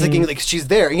 or I was thinking like she's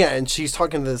there, yeah, and she's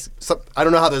talking to this. I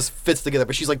don't know how this fits together,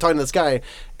 but she's like talking to this guy,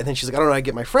 and then she's like, "I don't know how to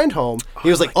get my friend home." He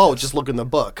was like, "Oh, just look in the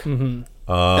book," and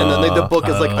then like the book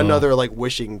is like another like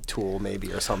wishing tool,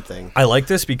 maybe, or something. I like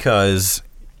this because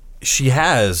she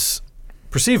has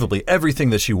perceivably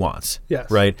everything that she wants.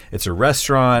 Yes. Right? It's a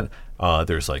restaurant.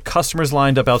 There's like customers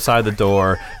lined up outside the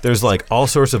door. There's like all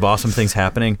sorts of awesome things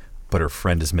happening, but her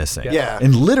friend is missing. Yeah.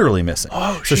 And literally missing.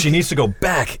 So she needs to go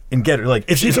back and get her. Like,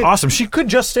 it's awesome. She could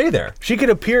just stay there. She could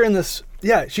appear in this.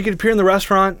 Yeah, she could appear in the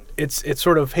restaurant. It's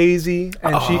sort of hazy,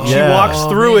 and she Yeah. walks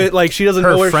through it like she doesn't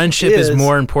know Her where friendship she is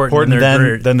more important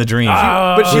Than the dream.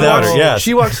 But she Without walks, her, yes.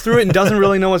 she walks through it and doesn't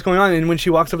really know what's going on. And when she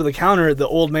walks up to the counter, the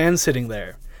old man's sitting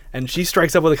there, and she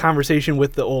strikes up with a conversation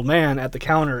with the old man at the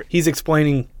counter. He's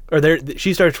explaining,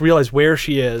 she starts to realize where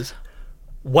she is,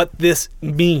 what this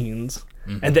means.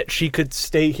 And that she could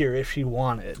stay here if she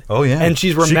wanted. Oh, yeah. And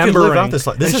she's She could remembering. live out this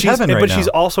life. This and is she's- heaven right But now. she's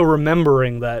also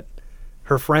remembering that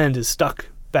her friend is stuck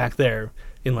back there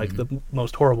in like the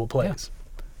most horrible place.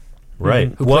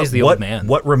 Right. Who plays the old man?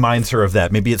 What reminds her of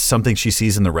that? Maybe it's something she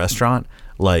sees in the restaurant.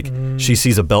 Like she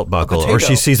sees a belt buckle, or she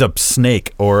potato. sees a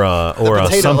snake, or a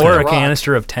potato. something. Or a Rock.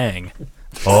 canister of Tang.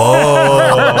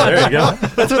 Oh, there you go.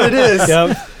 That's what it is.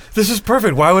 Yep. This is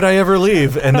perfect. Why would I ever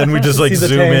leave? And then we just like See the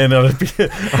zoom Tang. in on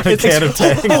a can of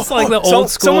Tang. It's like the So- old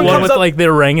school someone one comes with up- like the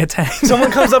orangutan.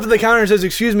 Someone comes up to the counter and says,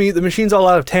 "Excuse me, the machine's all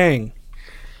out of Tang."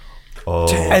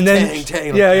 Oh, And then, Tang, Tang,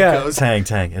 like yeah, yeah, echoes.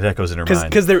 Tang. It echoes in her mind.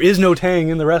 because there is no Tang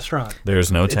in the restaurant.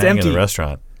 There's no it's Tang in empty. the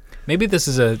restaurant. Maybe this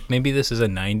is a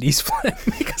 '90s film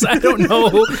because I don't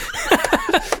know.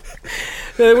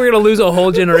 We're gonna lose a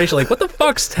whole generation. Like, what the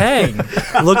fuck's Tang?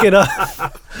 Look it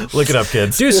up. Look it up,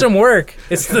 kids. Do some work.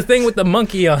 It's the thing with the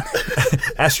monkey on.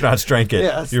 Astronauts drank it.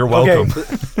 Yes. You're Okay.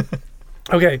 welcome.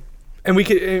 Okay, and we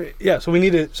could, yeah. So we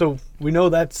need to. So we know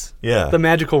that's Yeah. the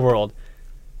magical world.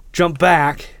 Jump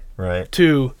back Right.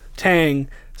 to Tang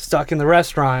stuck in the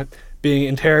restaurant being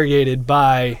interrogated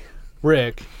by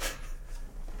Rick.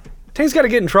 Tank's got to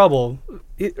get in trouble.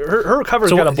 Her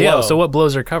cover's got to blow. Yeah, so what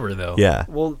blows her cover, though? Yeah.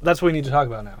 Well, that's what we need to talk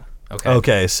about now.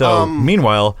 Okay, so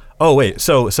meanwhile,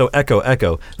 so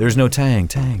Echo, there's no Tang.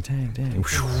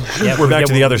 Yeah, We're back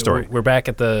to the other story. We're back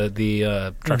at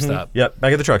the truck stop. Yep,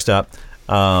 back at the truck stop.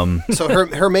 So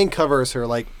her main cover is her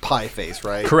like pie face,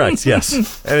 right? Correct, yes.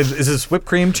 And is this whipped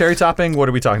cream, cherry topping? What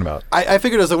are we talking about? I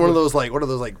figured it was like one of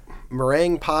those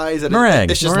meringue pies. That Meringue.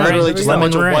 It's just Meringue. literally just a Lemon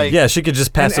bunch of meringue. white. Yeah, she could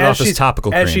just pass it off as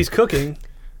topical cream. As she's cooking,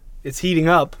 it's heating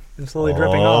up and slowly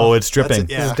dripping off. Oh, it's dripping.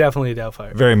 That's it, This is definitely a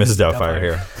Doubtfire. Very Mrs. Doubtfire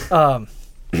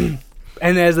here.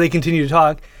 And as they continue to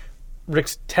talk,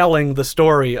 Rick's telling the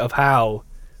story of how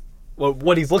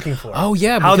what he's looking for. Oh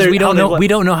yeah, How because they're- we don't how know they- we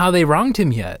don't know how they wronged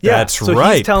him yet. Yeah, That's so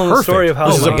right. he's telling the Perfect. story of how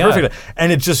this is Oh a my God. perfect,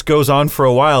 and it just goes on for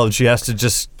a while, and she has to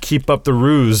just keep up the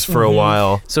ruse for a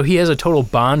while. So he has a total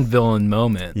Bond villain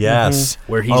moment. Yes,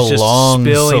 Where he's a just long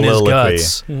spilling his soliloquy.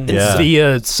 guts Yeah.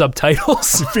 via subtitles.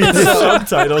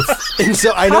 Subtitles. And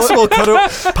so I know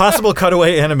Possible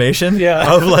cutaway animation.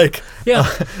 Yeah. Of like yeah.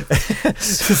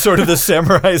 sort of the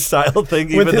samurai style thing.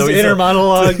 with even though his he's inner a-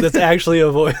 monologue that's actually a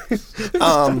voice.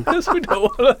 um, Because we don't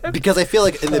want to. because I feel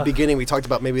like in the beginning we talked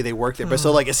about maybe they work there, but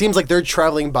so like it seems like they're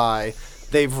traveling by.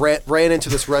 They've ran into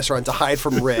this restaurant to hide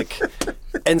from Rick,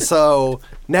 and so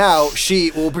now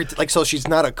she will so she's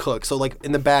not a cook. So like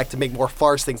in the back to make more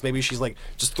farce things, maybe she's like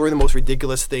just throwing the most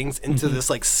ridiculous things into this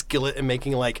like skillet and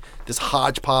making like this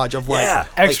hodgepodge of like Yeah.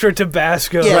 Extra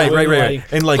Tabasco. Yeah. Right.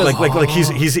 And like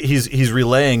he's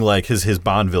relaying like his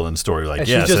Bond villain story, like And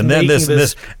she's yes, just and then this making and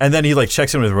this- this, and then he like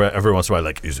checks in with her every once in a while,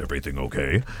 like, is everything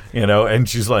okay? You know, and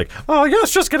she's like, oh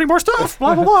yes, just getting more stuff,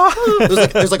 blah blah blah.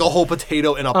 there's like a whole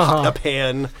potato in a pan,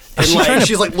 and She's like trying to-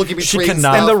 she's like looking she between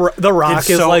cannot- stuff. And the rock It's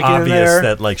is so like in obvious there.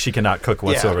 that like she cannot cook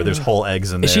whatsoever. There's whole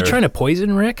eggs in Is there. she trying to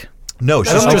poison Rick? No,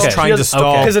 she's I don't know. just Okay. trying She to does-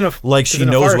 stall because in a- like because she in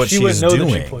a knows farce, what she she's wouldn't know that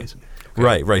she doing. poisoned.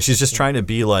 Right. She's just trying to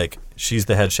be like she's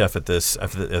the head chef at this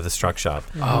truck shop.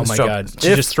 Oh This my truck- god. She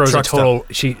if just throws a truck stop- total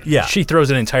Yeah. she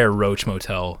throws an entire Roach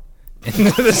Motel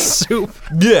into the soup.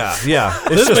 Yeah.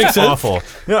 It's just makes sense. awful.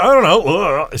 Yeah, I don't know.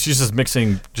 Ugh. She's just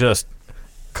mixing just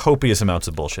copious amounts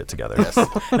of bullshit together.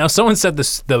 Now someone said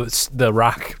the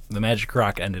rock, the magic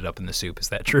rock ended up in the soup. Is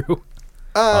that true?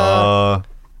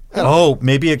 Oh,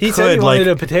 maybe it He could said he like wanted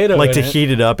a potato like in to it. heat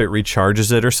it up, it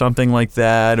recharges it or something like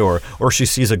that, or she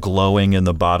sees a glowing in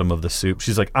the bottom of the soup.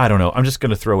 She's like, I don't know, I'm just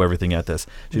gonna throw everything at this.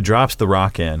 She drops the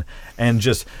rock in and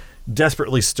just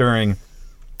desperately stirring,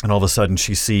 and all of a sudden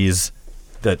she sees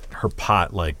that her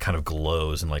pot like kind of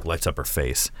glows and like lights up her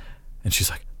face, and she's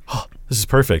like, oh, this is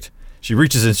perfect. She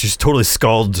reaches in, she's totally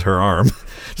scalds her arm.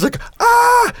 She's like,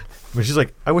 ah! But she's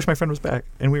like, I wish my friend was back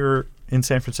and we were in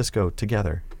San Francisco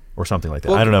together. Or something like that.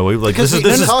 Well, I don't know. Like because this we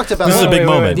is talked about this is a the- big wait,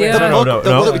 moment. wait.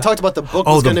 Yeah. We talked about the book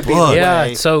Oh, was the going to be book. the Yeah,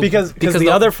 way. so because the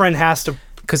other friend has to.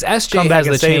 because SJ come back has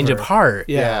and the save change her. of heart.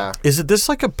 Yeah. Is it this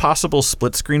like a possible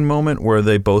split screen moment where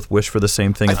they both wish for the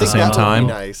same thing I at the think same that would time?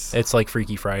 be nice. It's like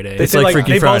Freaky Friday. They It's say like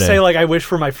Freaky they Friday. both say like I wish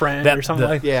for my friend or something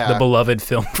like. Yeah. the beloved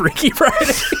film Freaky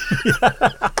Friday.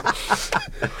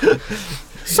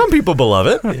 Some people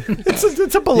beloved it. It's a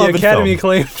The beloved Academy film.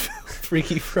 acclaimed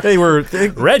Freaky Friday.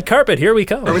 Red carpet, here we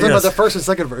come. Are we talking Yes. about the first and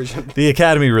second version? The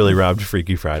Academy really robbed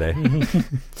Freaky Friday.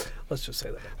 Let's just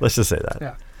say that. Let's just say that.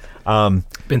 Yeah.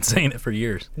 Been saying it for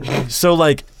years. So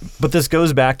like, but this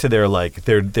goes back to their like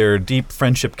their deep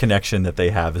friendship connection that they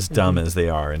have, as dumb as they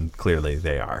are, and clearly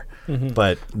they are.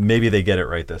 But maybe they get it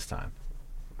right this time.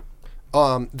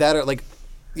 That are like,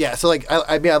 yeah. So like,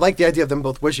 I mean, I like the idea of them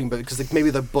both wishing, but because like maybe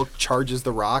the book charges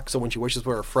the rock, so when she wishes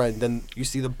for her friend, then you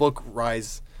see the book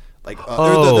rise, like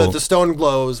Oh. the stone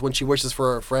glows when she wishes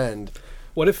for her friend.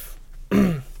 What if?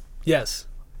 Yes.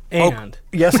 And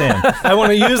Yes, and I want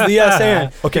to use the yes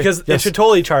and Okay, because it yes. should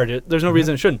totally charge it. There's no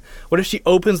reason it shouldn't. What if she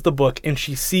opens the book and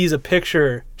she sees a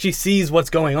picture? She sees what's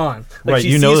going on. Like Right, she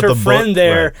you sees know that her the book- friend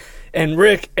there, right. and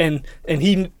Rick, and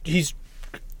he's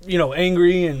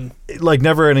angry and like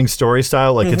never-ending story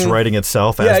style, like it's writing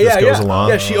itself as this goes along.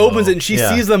 Yeah, she opens it and she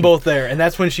Yeah. sees them both there, and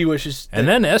that's when she wishes. And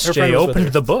then her SJ friend was with opened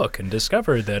her. the book and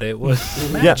discovered that it was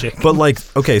magic. Yeah, but like,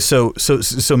 okay, so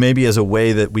maybe as a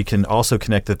way that we can also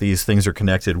connect that these things are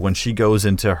connected, when she goes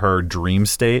into her dream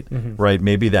state, right?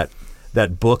 Maybe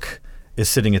that book is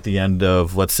sitting at the end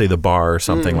of, let's say, the bar or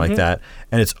something like that,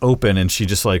 and it's open, and she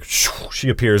just like she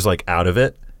appears like out of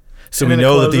it. So And we then it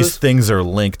know that these closes? things are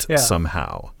linked Yeah.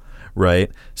 somehow, right?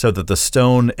 So that the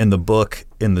stone and the book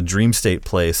in the dream state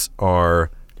place are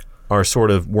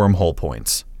sort of wormhole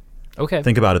points. Okay.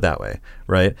 Think about it that way,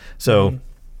 right? So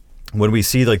when we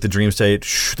see like the dream state,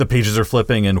 the pages are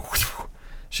flipping, and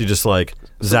she just like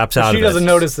zaps out She of it. doesn't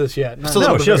notice this yet. So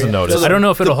No, the- she doesn't notice. so I don't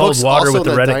know if it'll hold book's water also with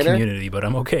the in the Reddit diner? community, but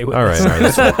I'm okay with All it. right, all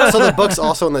right. That's So the book's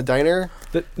also in the diner.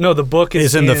 No, the book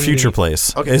is in the future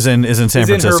place. Okay. Is in San Is in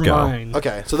Francisco. her mind.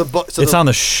 Okay, so the book. So It's on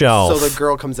the shelf. So the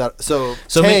girl comes out. So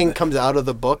So Tang comes out of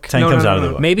the book. Tank comes out of the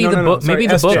book. Maybe No, the no, book, sorry, maybe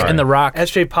the SJ. book and the rock.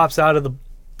 SJ pops out of the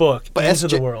book But into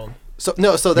SJ the world. So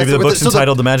no, so that's Maybe the book's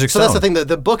entitled The Magic So that's the Stone. thing.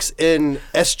 The book's in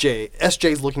SJ.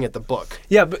 SJ's looking at the book.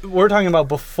 Yeah, but we're talking about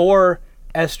before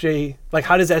SJ. Like,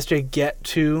 how does SJ get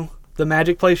to the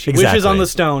magic place? She wishes Exactly. on the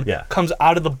stone. Yeah. Comes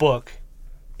out of the book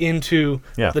into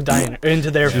Yeah. the diner, into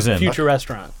their She's in. future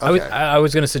restaurant. Okay. I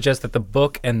was going to suggest that the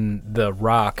book and the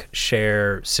rock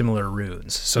share similar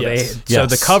runes. So Yes. so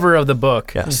Yes. the cover of the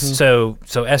book. Yes. So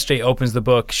SJ opens the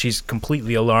book. She's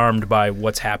completely alarmed by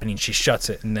what's happening. She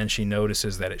shuts it, and then she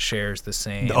notices that it shares the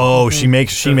same. Oh, she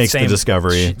makes the same-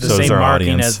 discovery. the So does same our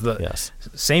marking audience. as the- yes.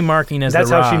 Same marking as That's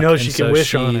the rock. how she knows and she can so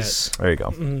wish on it. she's- There you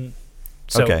go.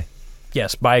 So, Okay.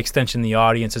 Yes, by extension, the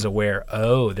audience is aware.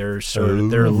 Oh, they're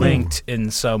they're linked in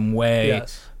some way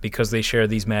Yes. because they share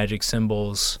these magic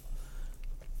symbols.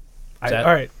 That-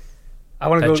 All right, I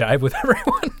want That to go. jive with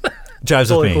everyone. Jives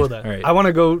Totally with cool me. with that. All right. I want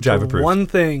to go Jive to approved. one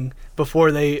thing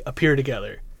before they appear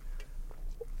together.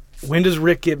 When does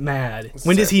Rick get mad?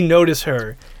 When does he notice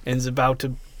her and is about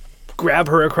to grab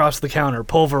her across the counter,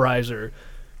 pulverize her?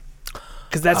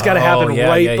 Because that's got to Oh, happen yeah,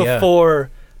 right yeah, yeah. before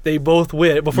they both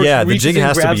win. Before Yeah, she the reaches jig in,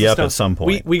 has to grabs be the up stone. at some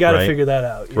point, We got to right? figure that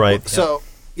out. you know? Right. So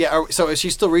yeah. So is she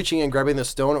still reaching and grabbing the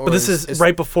stone, or But this is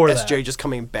right before that. SJ just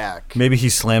coming back? Maybe he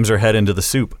slams her head into the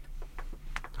soup.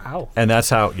 Ow. And that's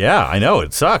how, yeah, I know,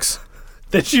 it sucks.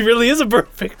 That she really is a burn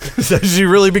victim. She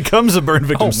really becomes a burn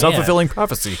victim. Oh, man. Self-fulfilling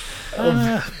prophecy.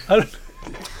 I don't-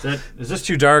 Is this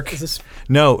too dark? Is this-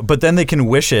 No, but then they can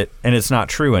wish it and it's not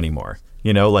true anymore.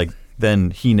 You know, like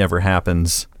then he never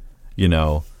happens. You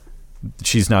know,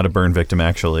 she's not a burn victim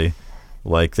actually.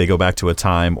 Like they go back to a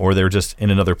time or they're just in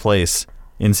another place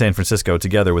in San Francisco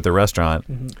together with the restaurant.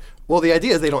 Well, the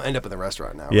idea is they don't end up in the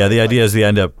restaurant now. Yeah, right? the Like, idea is they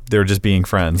end up they're just being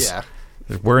friends. Yeah,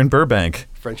 We're in Burbank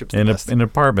friendship's the in best. an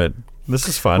apartment. This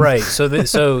is fun. Right. So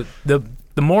the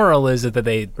moral is that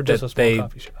they We're just a that small they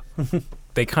coffee shop.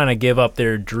 they kind of give up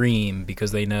their dream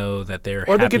because they know that they're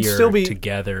Or they happier could still be-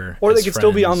 together. Or they as could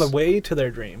still be on the friends. way to their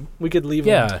dream. We could leave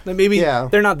Yeah. them. Maybe Yeah.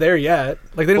 they're not there yet.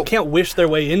 Like they Well- can't wish their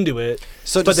way into it.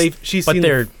 So But just- she's But seen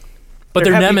their they're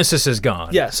their happy- nemesis is gone.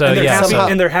 yeah. So and they're yeah. happy, somehow-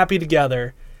 and they're happy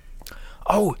together.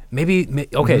 Oh, maybe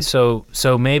okay. So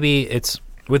maybe it's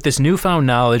with this newfound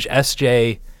knowledge,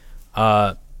 SJ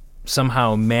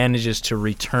somehow manages to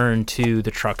return to the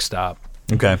truck stop,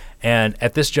 Okay. and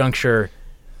at this juncture,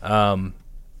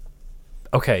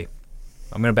 okay,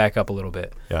 I'm gonna back up a little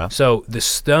bit. Yeah. So the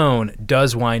stone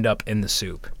does wind up in the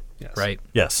soup, Yes. right?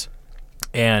 Yes.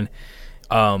 And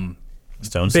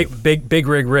Stone soup. Big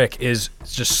Rig Rick is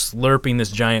just slurping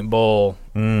this giant bowl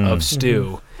of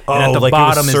stew. Oh, And at the like it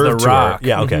was bottom is the served to her. rock.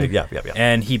 Yeah, okay. Yeah.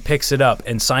 And he picks it up,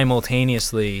 and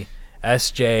simultaneously,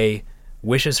 SJ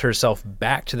wishes herself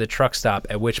back to the truck stop.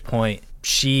 At which point,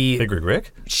 Big Rig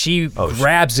Rick? she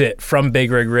grabs it from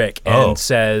Big Rig Rick and Oh.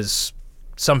 says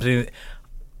something,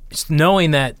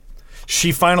 knowing that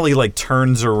She finally like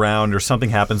turns around or something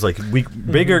happens. Like Big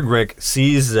Rig Rick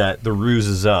sees that the ruse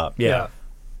is up. yeah.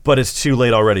 But it's too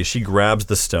late already. She grabs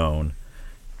the stone,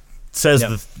 says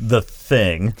Yep. the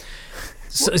thing.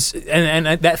 And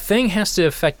that thing has to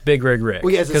affect Big Rig Rick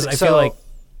Well, yes, because I so- feel like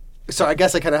So I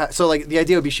guess I kind of so like the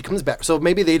idea would be she comes back. So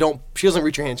maybe they don't. She doesn't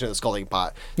reach her hands into the scalding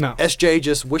pot. No. SJ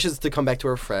just wishes to come back to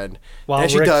her friend. While and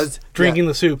she Rick's does drinking yeah.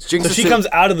 the soup. Drinks So the she soup. comes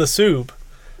out of the soup.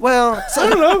 Well, so, I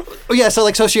don't know. Oh yeah, so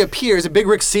like so she appears and Big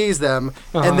Rick sees them,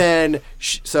 and then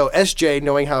so SJ,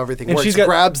 knowing how everything And works, she's got-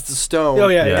 grabs the stone Oh,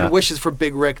 yeah, yeah. and wishes for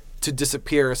Big Rick to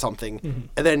disappear or something,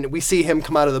 and then we see him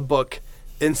come out of the book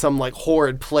in some like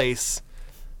horrid place.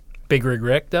 Big Rig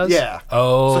Rick does. Yeah.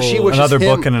 Oh. So she wishes Another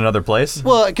him- book in another place.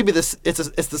 Well, it could be this.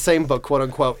 It's the same book, quote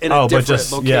unquote, in a Oh, but different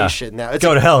just location. Now it's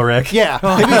Go to hell, Rick. Yeah,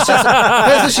 maybe it's just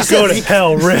that's what she Go says. to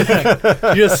hell, Rick.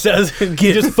 He just says,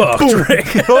 Get just fucked,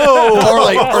 Rick.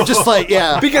 or just like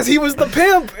yeah. because he was the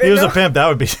pimp. He was a pimp. That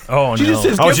would be. Oh She no. just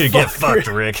says, I want "Get you to get fucked, fucked,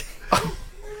 Rick.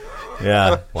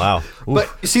 Yeah. Wow. Oof. But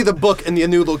you see the book in the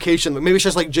new location. Maybe it's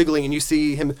just like jiggling, and you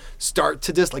see him start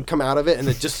to just like come out of it, and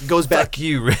it just goes back. Fuck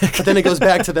you, Rick. But then it goes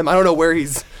back to them. I don't know where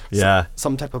he's. Yeah.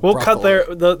 Some type of. We'll brothel. cut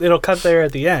there. It'll cut there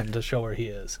at the end to show where he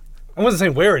is. I wasn't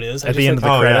saying where it is. I At just the end said-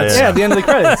 of the Oh, yeah, credits. yeah, at the end of the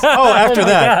credits. Oh, after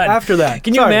that. God. After that.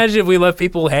 Can you Sorry. imagine if we left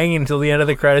people hanging until the end of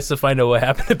the credits to find out what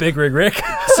happened to Big Rig Rick?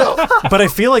 So But I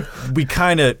feel like we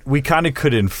kind of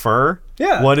could infer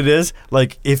Yeah. what it is.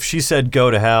 Like if she said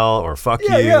 "go to hell" or "fuck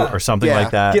Yeah, you" yeah. or something Yeah.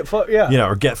 like that. Get fucked, yeah. You know,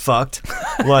 or get fucked.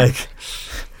 Like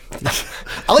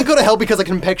I like Go to Hell because I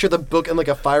can picture the book in like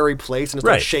a fiery place and it's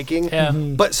like Right. shaking. Yeah.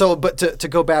 But to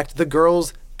go back, the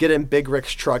girls get in Big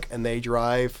Rick's truck and they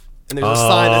drive, and there's a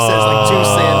sign that says like to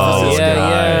San Oh, Francisco. yeah.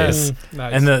 guys.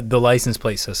 Nice. And the license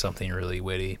plate says something really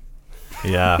witty.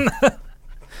 Yeah.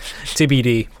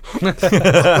 TBD.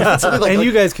 Something like, and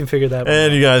you guys can figure that one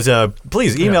And out. you guys,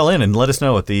 please email in and let us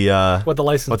know what the What the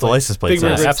license what the plate- license plate Big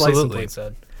Rig says. Rick's license Absolutely. plate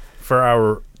said. For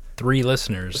our 3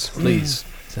 listeners, please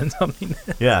send something.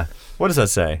 Yeah. What does that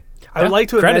say? I would like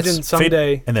to Credits. imagine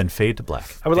someday. Fade, and then fade to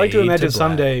black. I would like to Fade to imagine black.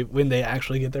 someday when they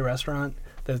actually get their restaurant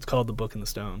that it's called the Book in the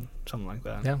Stone, something like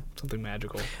that. Yeah. Something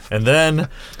magical. And then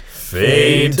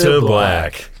fade to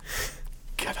black.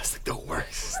 God, that's like the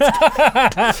worst.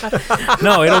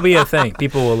 No, it'll be a thing.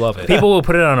 People will love it. People will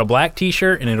put it on a black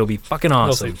T-shirt, and it'll be fucking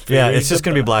awesome. Yeah, it's just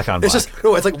going to be black on black. It's just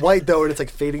no, it's like white though, and it's like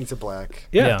fading to black.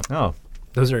 Yeah. Oh.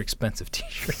 Those are expensive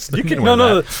T-shirts. You can No, wear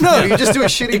no. that. No, you just do a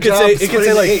shitty It could job. say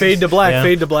splitting like the fade to black, Yeah.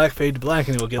 fade to black, fade to black,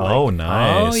 and it will get like Oh,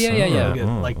 nice. Oh, yeah, yeah, yeah. it'll get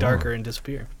like darker and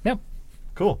disappear. Yep.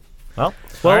 Cool. Well,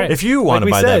 All right. if you want like to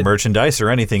we buy that said- merchandise or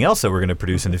anything else that we're going to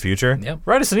produce in the future, Yep.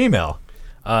 write us an email.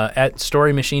 At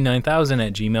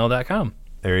storymachine9000@gmail.com.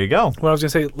 There you go. What I was gonna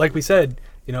say, like we said,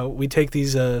 we take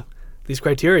these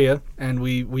criteria and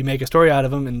we make a story out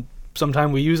of them, and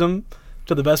sometimes we use them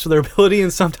to the best of their ability,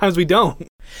 and sometimes we don't.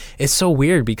 It's so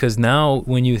weird because now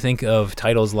when you think of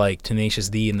titles like Tenacious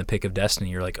D and The Pick of Destiny,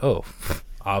 you're like, oh,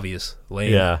 obvious,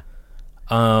 lame. Yeah.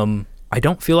 I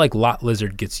don't feel like Lot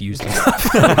Lizard gets used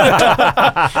enough.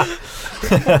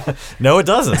 No, it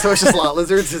doesn't. So it's just lot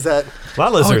lizards. Is that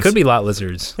Lot Oh, lizards. it could be Lot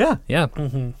Lizards. Yeah. Yeah.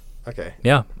 okay?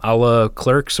 Yeah. I'll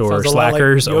Clerks or Sounds a lot like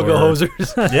Slackers yoga or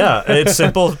hosers. Yeah, it's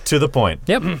simple to the point.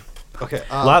 Yep. Okay.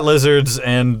 Lot lizards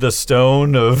and the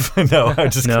stone of no, I'm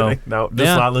just No. kidding. No, just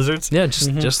Yeah. lot lizards. Yeah, just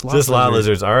Lot Just lot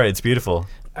Lizard. lizards. All right, it's beautiful.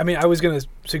 I mean, I was gonna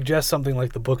suggest something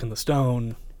like the Book in the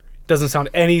Stone. Doesn't sound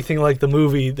anything like the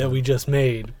movie that we just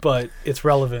made, but it's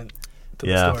relevant to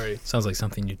Yeah. the story. Sounds like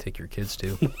something you take your kids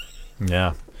to.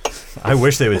 Yeah. I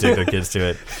wish they would take their kids to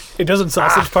it. It doesn't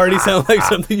Sausage Party sound like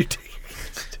something you take?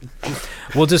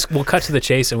 We'll cut to the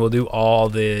chase and we'll do all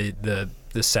the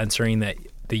censoring that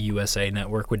the USA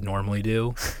Network would normally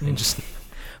do, and just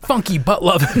funky butt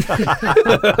loving.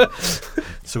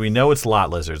 So we know it's lot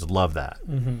lizards. Love that.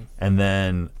 And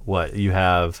then what you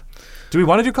have? Do we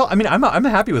want to do call? I mean, I'm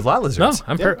happy with lot No, lizards.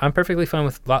 I'm perfectly fine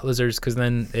with Lot Lizards because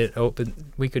then it open.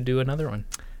 We could do another one.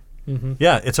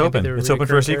 Yeah, it's Maybe open. they're It's open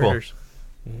for a recurring sequel. characters.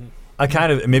 I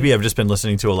kind of maybe I've just been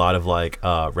listening to a lot of like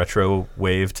retro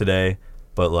wave today,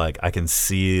 but like I can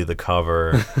see the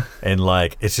cover and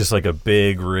like it's just like a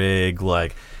big rig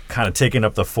like kind of taking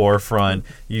up the forefront.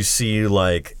 You see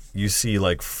like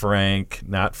Frank,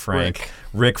 not Frank,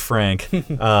 Rick Frank,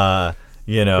 high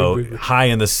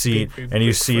in the seat, and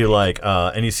you see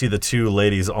and you see the two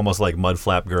ladies almost like mud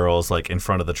flap girls like in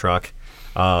front of the truck.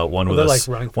 One with they're, a like,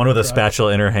 running one through with a the truck.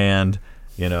 spatula in her hand.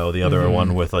 The other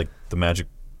one with like the magic.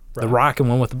 The Rock and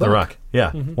one with the book. The rock,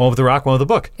 yeah. One with the rock, one with the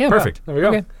book. Yeah, Perfect. There we go.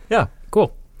 Okay, Yeah.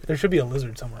 cool. There should be a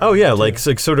lizard somewhere. Oh yeah, like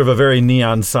sort of a very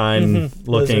neon sign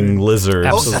looking lizard. Oh,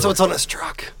 Absolutely. that's what's on his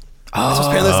truck. That's what's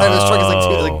on the side of his truck.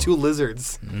 Is like two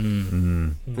lizards.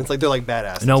 And it's like they're like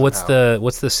badass. No, what's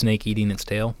the snake eating its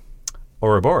tail?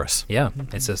 Ouroboros. Yeah,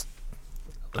 it says.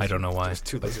 I don't know why.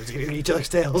 two lizards eating each other's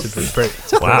tails? It's pretty-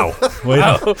 Wow.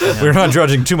 We're not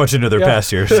drudging too much into their past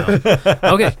years.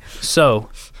 Okay, so,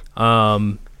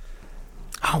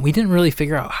 we didn't really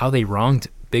figure out how they wronged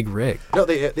Big Rick. No,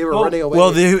 they were running away.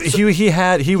 Well,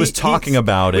 he was talking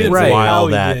about it didn't say while how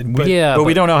he that, did, but- Yeah, but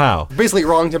we don't know how. basically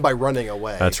wronged him by running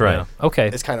away. That's right. Yeah. Okay,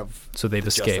 It's kind of so they've the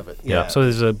gist escaped. of it. Yeah. So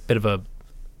there's a bit of a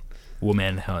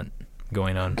woman hunt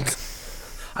going on.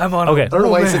 I'm on. Okay. I don't know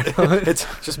why it's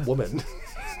just woman.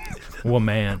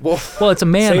 Woman. Well- Well, it's a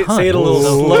man Say, hunt. say it a little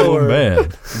Whoa, slower. man.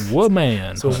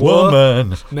 Woman. So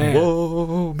Woman. Man.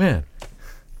 Whoa, man.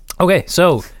 Okay,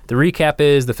 so the recap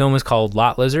is the film is called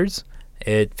Lot Lizards.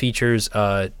 It features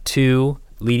 2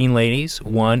 leading ladies.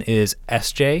 One is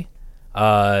SJ,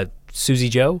 Susie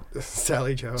Joe,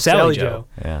 Sally Joe. Sally Joe. Joe,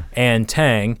 Yeah. and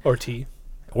Tang, Or T.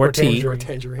 or T. Or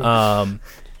Tangerine.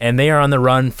 And they are on the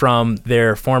run from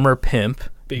their former pimp,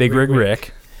 Big Rig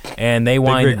Rick. And they Big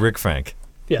wind Rig Rick Frank.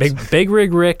 Yes. Big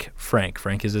Rig Rick Frank.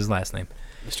 Frank is his last name.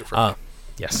 Mr. Frank.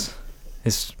 Yes.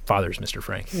 His father's Mr.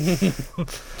 Frank.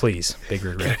 Please, Big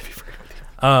Rig Rick.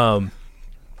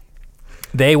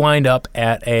 They wind up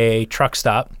at a truck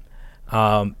stop,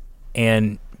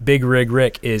 and Big Rig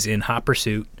Rick is in hot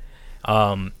pursuit.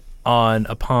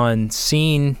 Upon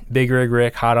seeing Big Rig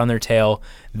Rick hot on their tail,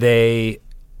 they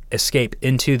escape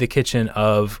into the kitchen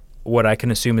of what I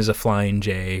can assume is a Flying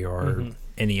J or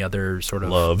any other sort of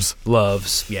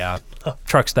Loves. yeah,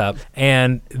 truck stop.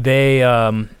 And they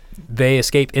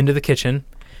escape into the kitchen,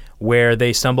 where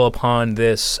they stumble upon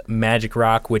this magic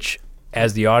rock, which,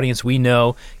 as the audience we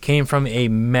know, came from a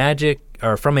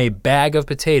bag of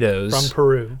potatoes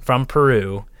From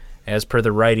Peru. as per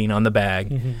the writing on the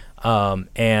bag.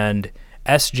 And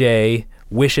SJ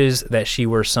wishes that she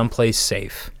were someplace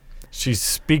safe. She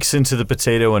speaks into the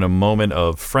potato in a moment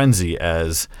of frenzy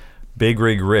as Big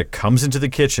Rig Rick comes into the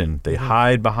kitchen. They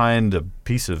hide behind a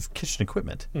piece of kitchen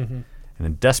equipment. And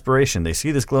in desperation, they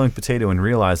see this glowing potato and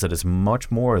realize that it's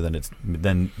much more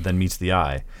than meets the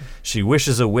eye. She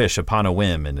wishes a wish upon a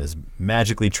whim and is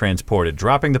magically transported,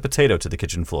 dropping the potato to the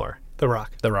kitchen floor. The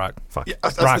Rock. Fuck. Yeah,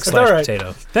 Rock / all right.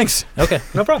 potato. Thanks. Okay.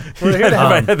 No problem. We're here to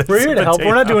help. We're here to help.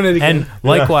 We're not doing it again. And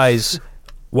likewise,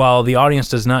 while the audience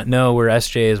does not know where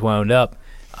SJ is wound up,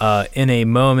 in a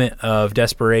moment of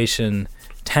desperation,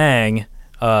 Tang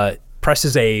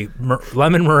presses a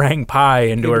lemon meringue pie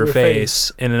into her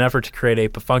face in an effort to create a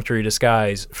perfunctory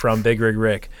disguise from Big Rig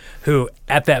Rick, who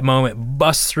at that moment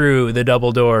busts through the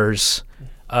double doors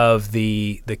of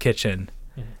the kitchen.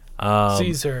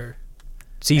 Sees her.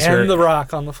 Sees And her. the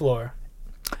rock on the floor.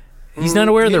 He's not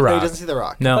aware of the No, rock. he doesn't see the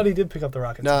rock. I No, thought he did pick up the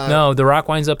rock. no, the rock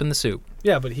winds up in the soup.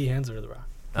 Yeah, but he hands her the rock.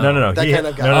 No. That He- kind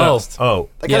of got no. lost. Oh,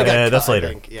 That kind of got that's cut, I later.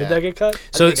 think. Yeah. Did that get cut?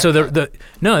 So think it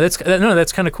got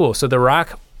that's kind of cool. So the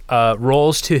rock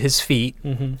rolls to his feet,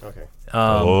 Okay.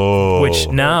 which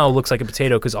now looks like a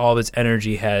potato because all of its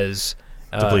energy has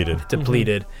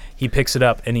depleted. He picks it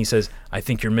up and he says, "I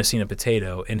think you're missing a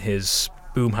potato," in his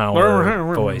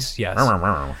boomhauer voice. Yes.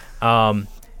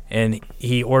 And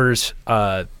he orders.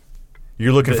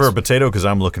 You're looking for a potato because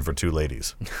I'm looking for two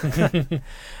ladies.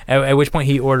 At which point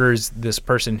he orders this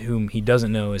person whom he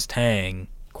doesn't know is Tang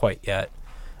quite yet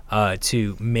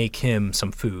to make him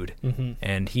some food,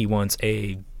 and he wants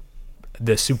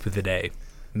the soup of the day.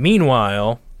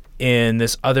 Meanwhile, in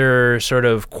this other sort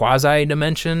of quasi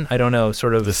dimension, I don't know,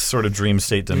 sort of This sort of dream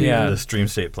state to me. Yeah. This dream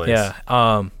state place. yeah.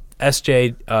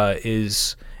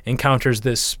 SJ encounters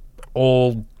this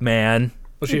old man.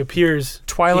 Well, she appears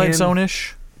Twilight in-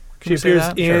 Zone-ish. Can She we say appears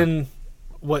that? Sure. in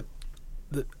what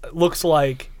looks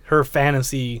like her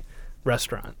fantasy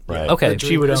restaurant. Right. Okay, Her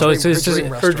she would. dream- So her it's dream just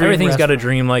restaurant. Her dream everything's got a restaurant.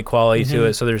 dreamlike quality to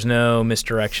it. So there's no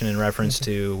misdirection in reference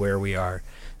to where we are.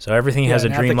 So everything has a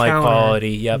and at the dreamlike counter.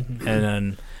 quality. Yep.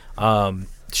 And then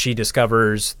she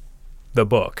discovers the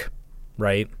book,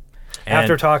 right?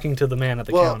 After And- talking to the man at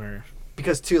the Well, counter.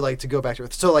 Because too, like, to go back to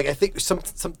it. So like I think some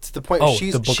to the point Oh,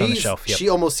 she's the book on the shelf, yep. she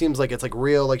almost seems like it's like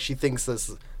real, like she thinks this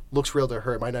looks real to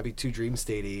her. It might not be too dream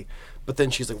statey, but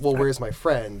then she's like, well, where's my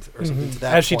friend, or something to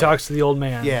that As she point. talks to the old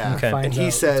man. Yeah. Okay. finds And out he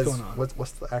what's says, going on.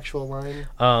 what's the actual line?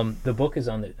 the book is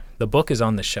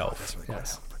on the shelf.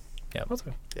 Yes. Yep. That's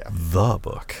okay. The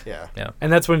book. Yeah. Yeah.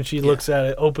 And that's when she looks at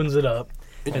it, opens it up,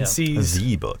 and Yeah. sees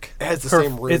The book. It has the her-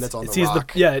 same rune it's- that's on it the sees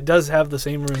rock. yeah, it does have the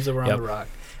same runes that were on Yep. the rock.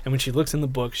 And when she looks in the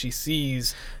book, she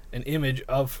sees an image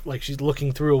of, like, she's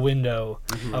looking through a window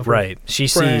of her Right. She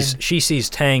friend. sees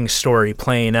Tang's story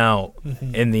playing out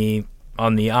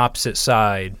on the opposite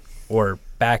side, or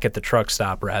back at the truck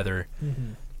stop rather.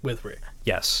 with Rick.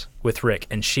 Yes, with Rick,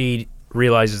 and she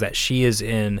realizes that she is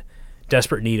in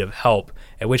desperate need of help.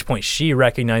 At which point she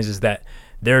recognizes that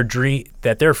their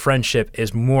friendship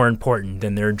is more important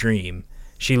than their dream.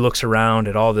 She looks around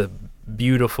at all the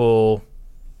beautiful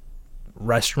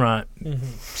restaurant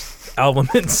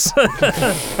elements.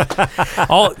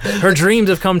 All her dreams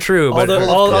have come true, but All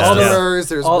all the- customers,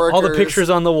 there's workers. All the pictures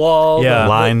on the wall, Yeah.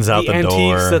 Lines out the antiques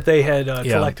door. that they had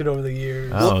collected over the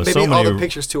years. Oh, Maybe so all many- the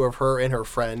pictures too of her and her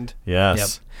friend. Yes. Yep.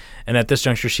 And at this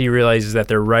juncture, she realizes that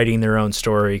they're writing their own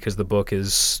story because the book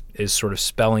is sort of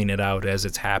spelling it out as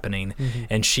it's happening,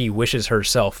 and she wishes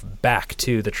herself back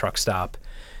to the truck stop.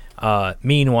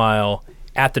 Meanwhile,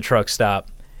 at the truck stop,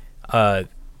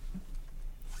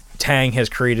 Tang has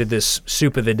created this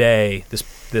soup of the day,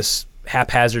 this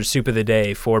haphazard soup of the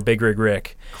day for Big Rig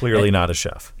Rick. Clearly And- not a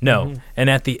chef. No, and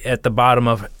at the bottom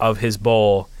of his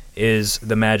bowl is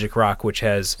the magic rock, which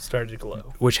has Started to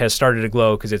glow. started to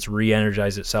glow because it's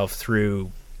re-energized itself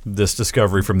through. This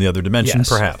discovery from the other dimension, Yes,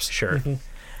 perhaps. Sure.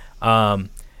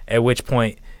 At which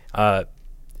point,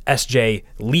 SJ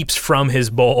leaps from his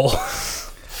bowl.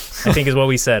 I think is what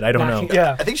we said. I don't know.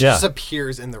 Yeah, I think she Yeah. just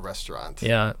appears in the restaurant.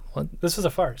 Yeah. What? this is a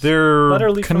farce. They're Let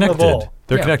her leap from the connected. bowl.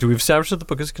 They're Yeah. connected. We've established that the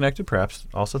book is connected, perhaps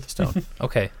also the stone.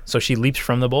 Okay. So she leaps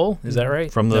from the bowl. Is that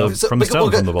right? From the No. from the stone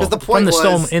from the bowl. Because the From point the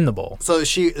stone was, in the bowl.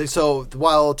 So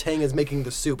while Tang is making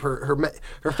the soup,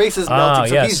 her face is melting.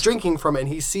 So yes. he's drinking from it, and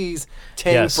he sees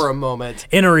Tang Yes. for a moment.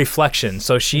 In a reflection.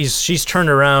 So she's turned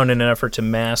around in an effort to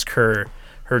mask her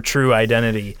her true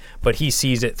identity, but he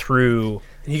sees it through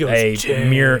He goes, a "Jay."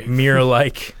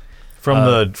 mirror-like.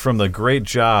 From the great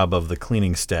job of the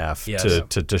cleaning staff Yes.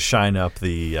 to shine up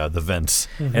the vents.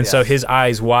 And so his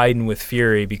eyes widen with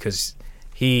fury because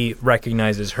he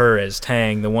recognizes her as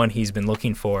Tang, the one he's been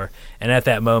looking for. And at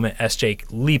that moment, SJ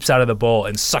leaps out of the bowl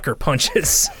and sucker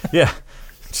punches. Yeah.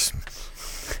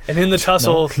 And in the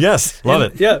tussle, Yes. Love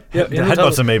it. Yeah, in the Headbutts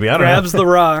tussle, him maybe. I don't grabs know. the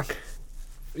rock,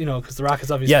 because the rock has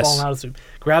obviously Yes. fallen out of the soup.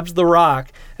 Grabs the rock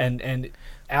and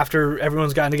after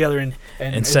everyone's gotten together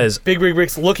and says- Big Rig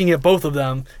Rick's looking at both of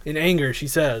them in anger, she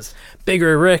says,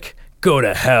 Bigger Rick, go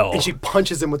to hell. And she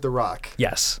punches him with the rock.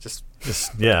 Yes. Just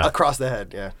Yeah. across the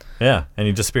head, yeah. Yeah. And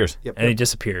he disappears. Yep. And he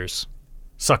disappears.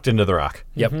 Sucked into the rock.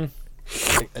 Yep. And,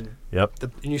 Yep.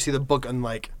 and you see the book on,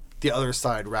 like, the other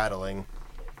side rattling.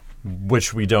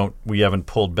 Which we haven't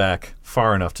pulled back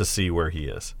far enough to see where he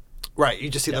is. Right, you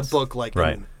just see the book, like...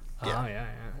 Right. "Oh yeah."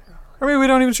 I mean, we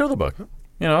don't even show the book.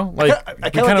 You know, like I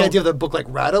kind of like the idea of the book, like,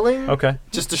 rattling. Okay.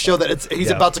 Just to show that he's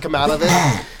Yeah. about to come out of it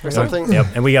or something. Yep.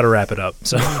 And we got to wrap it up.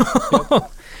 So,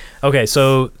 okay.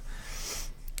 So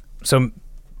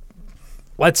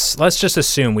let's just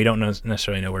assume we don't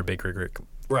necessarily know where Big Rig Rick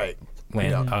Right.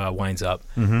 winds up,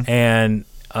 and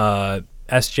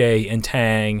SJ and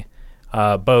Tang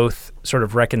both sort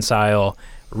of reconcile,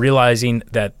 realizing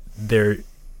that their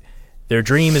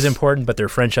dream is important, but their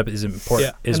friendship is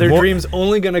important. Yeah. Is And their more, dream's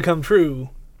only going to come true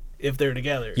if they're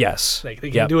together. Yes, Like,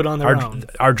 they can do it on their own.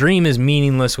 Our dream is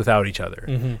meaningless without each other,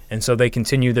 Mm-hmm. and so they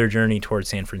continue their journey towards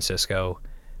San Francisco.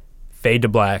 Fade to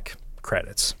black.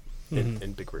 Credits.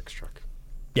 In Big Rick's truck.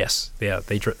 Yes, yeah,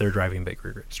 they're driving Big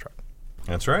Rig Rick's truck.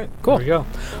 That's right. Cool. There we go.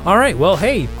 All right. Well,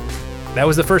 hey, that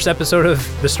was the first episode of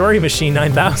the Story Machine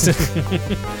 9000.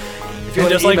 If you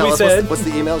want just to like email we us, said- what's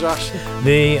the email, Josh?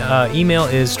 The email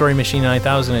is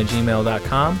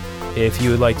storymachine9000@gmail.com. If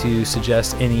you would like to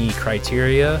suggest any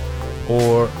criteria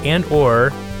or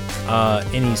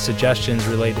any suggestions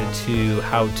related to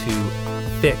how to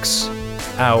fix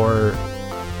our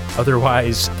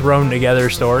otherwise thrown together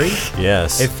story.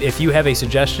 Yes. If you have a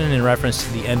suggestion in reference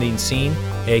to the ending scene,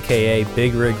 aka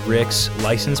Big Rig Rick's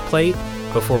license plate,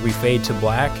 before we fade to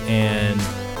black and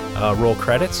roll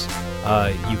credits,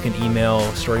 you can email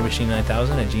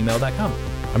storymachine9000@gmail.com.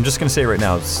 I'm just gonna say right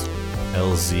now it's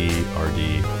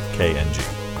LZRDKNG.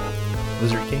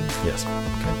 Lizard King. Yes.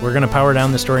 We're gonna power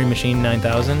down the Story Machine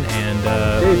 9000, and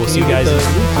Dave, we'll can see you get guys. the-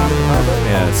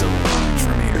 Yeah, it's a launch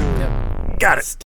from here. Got it.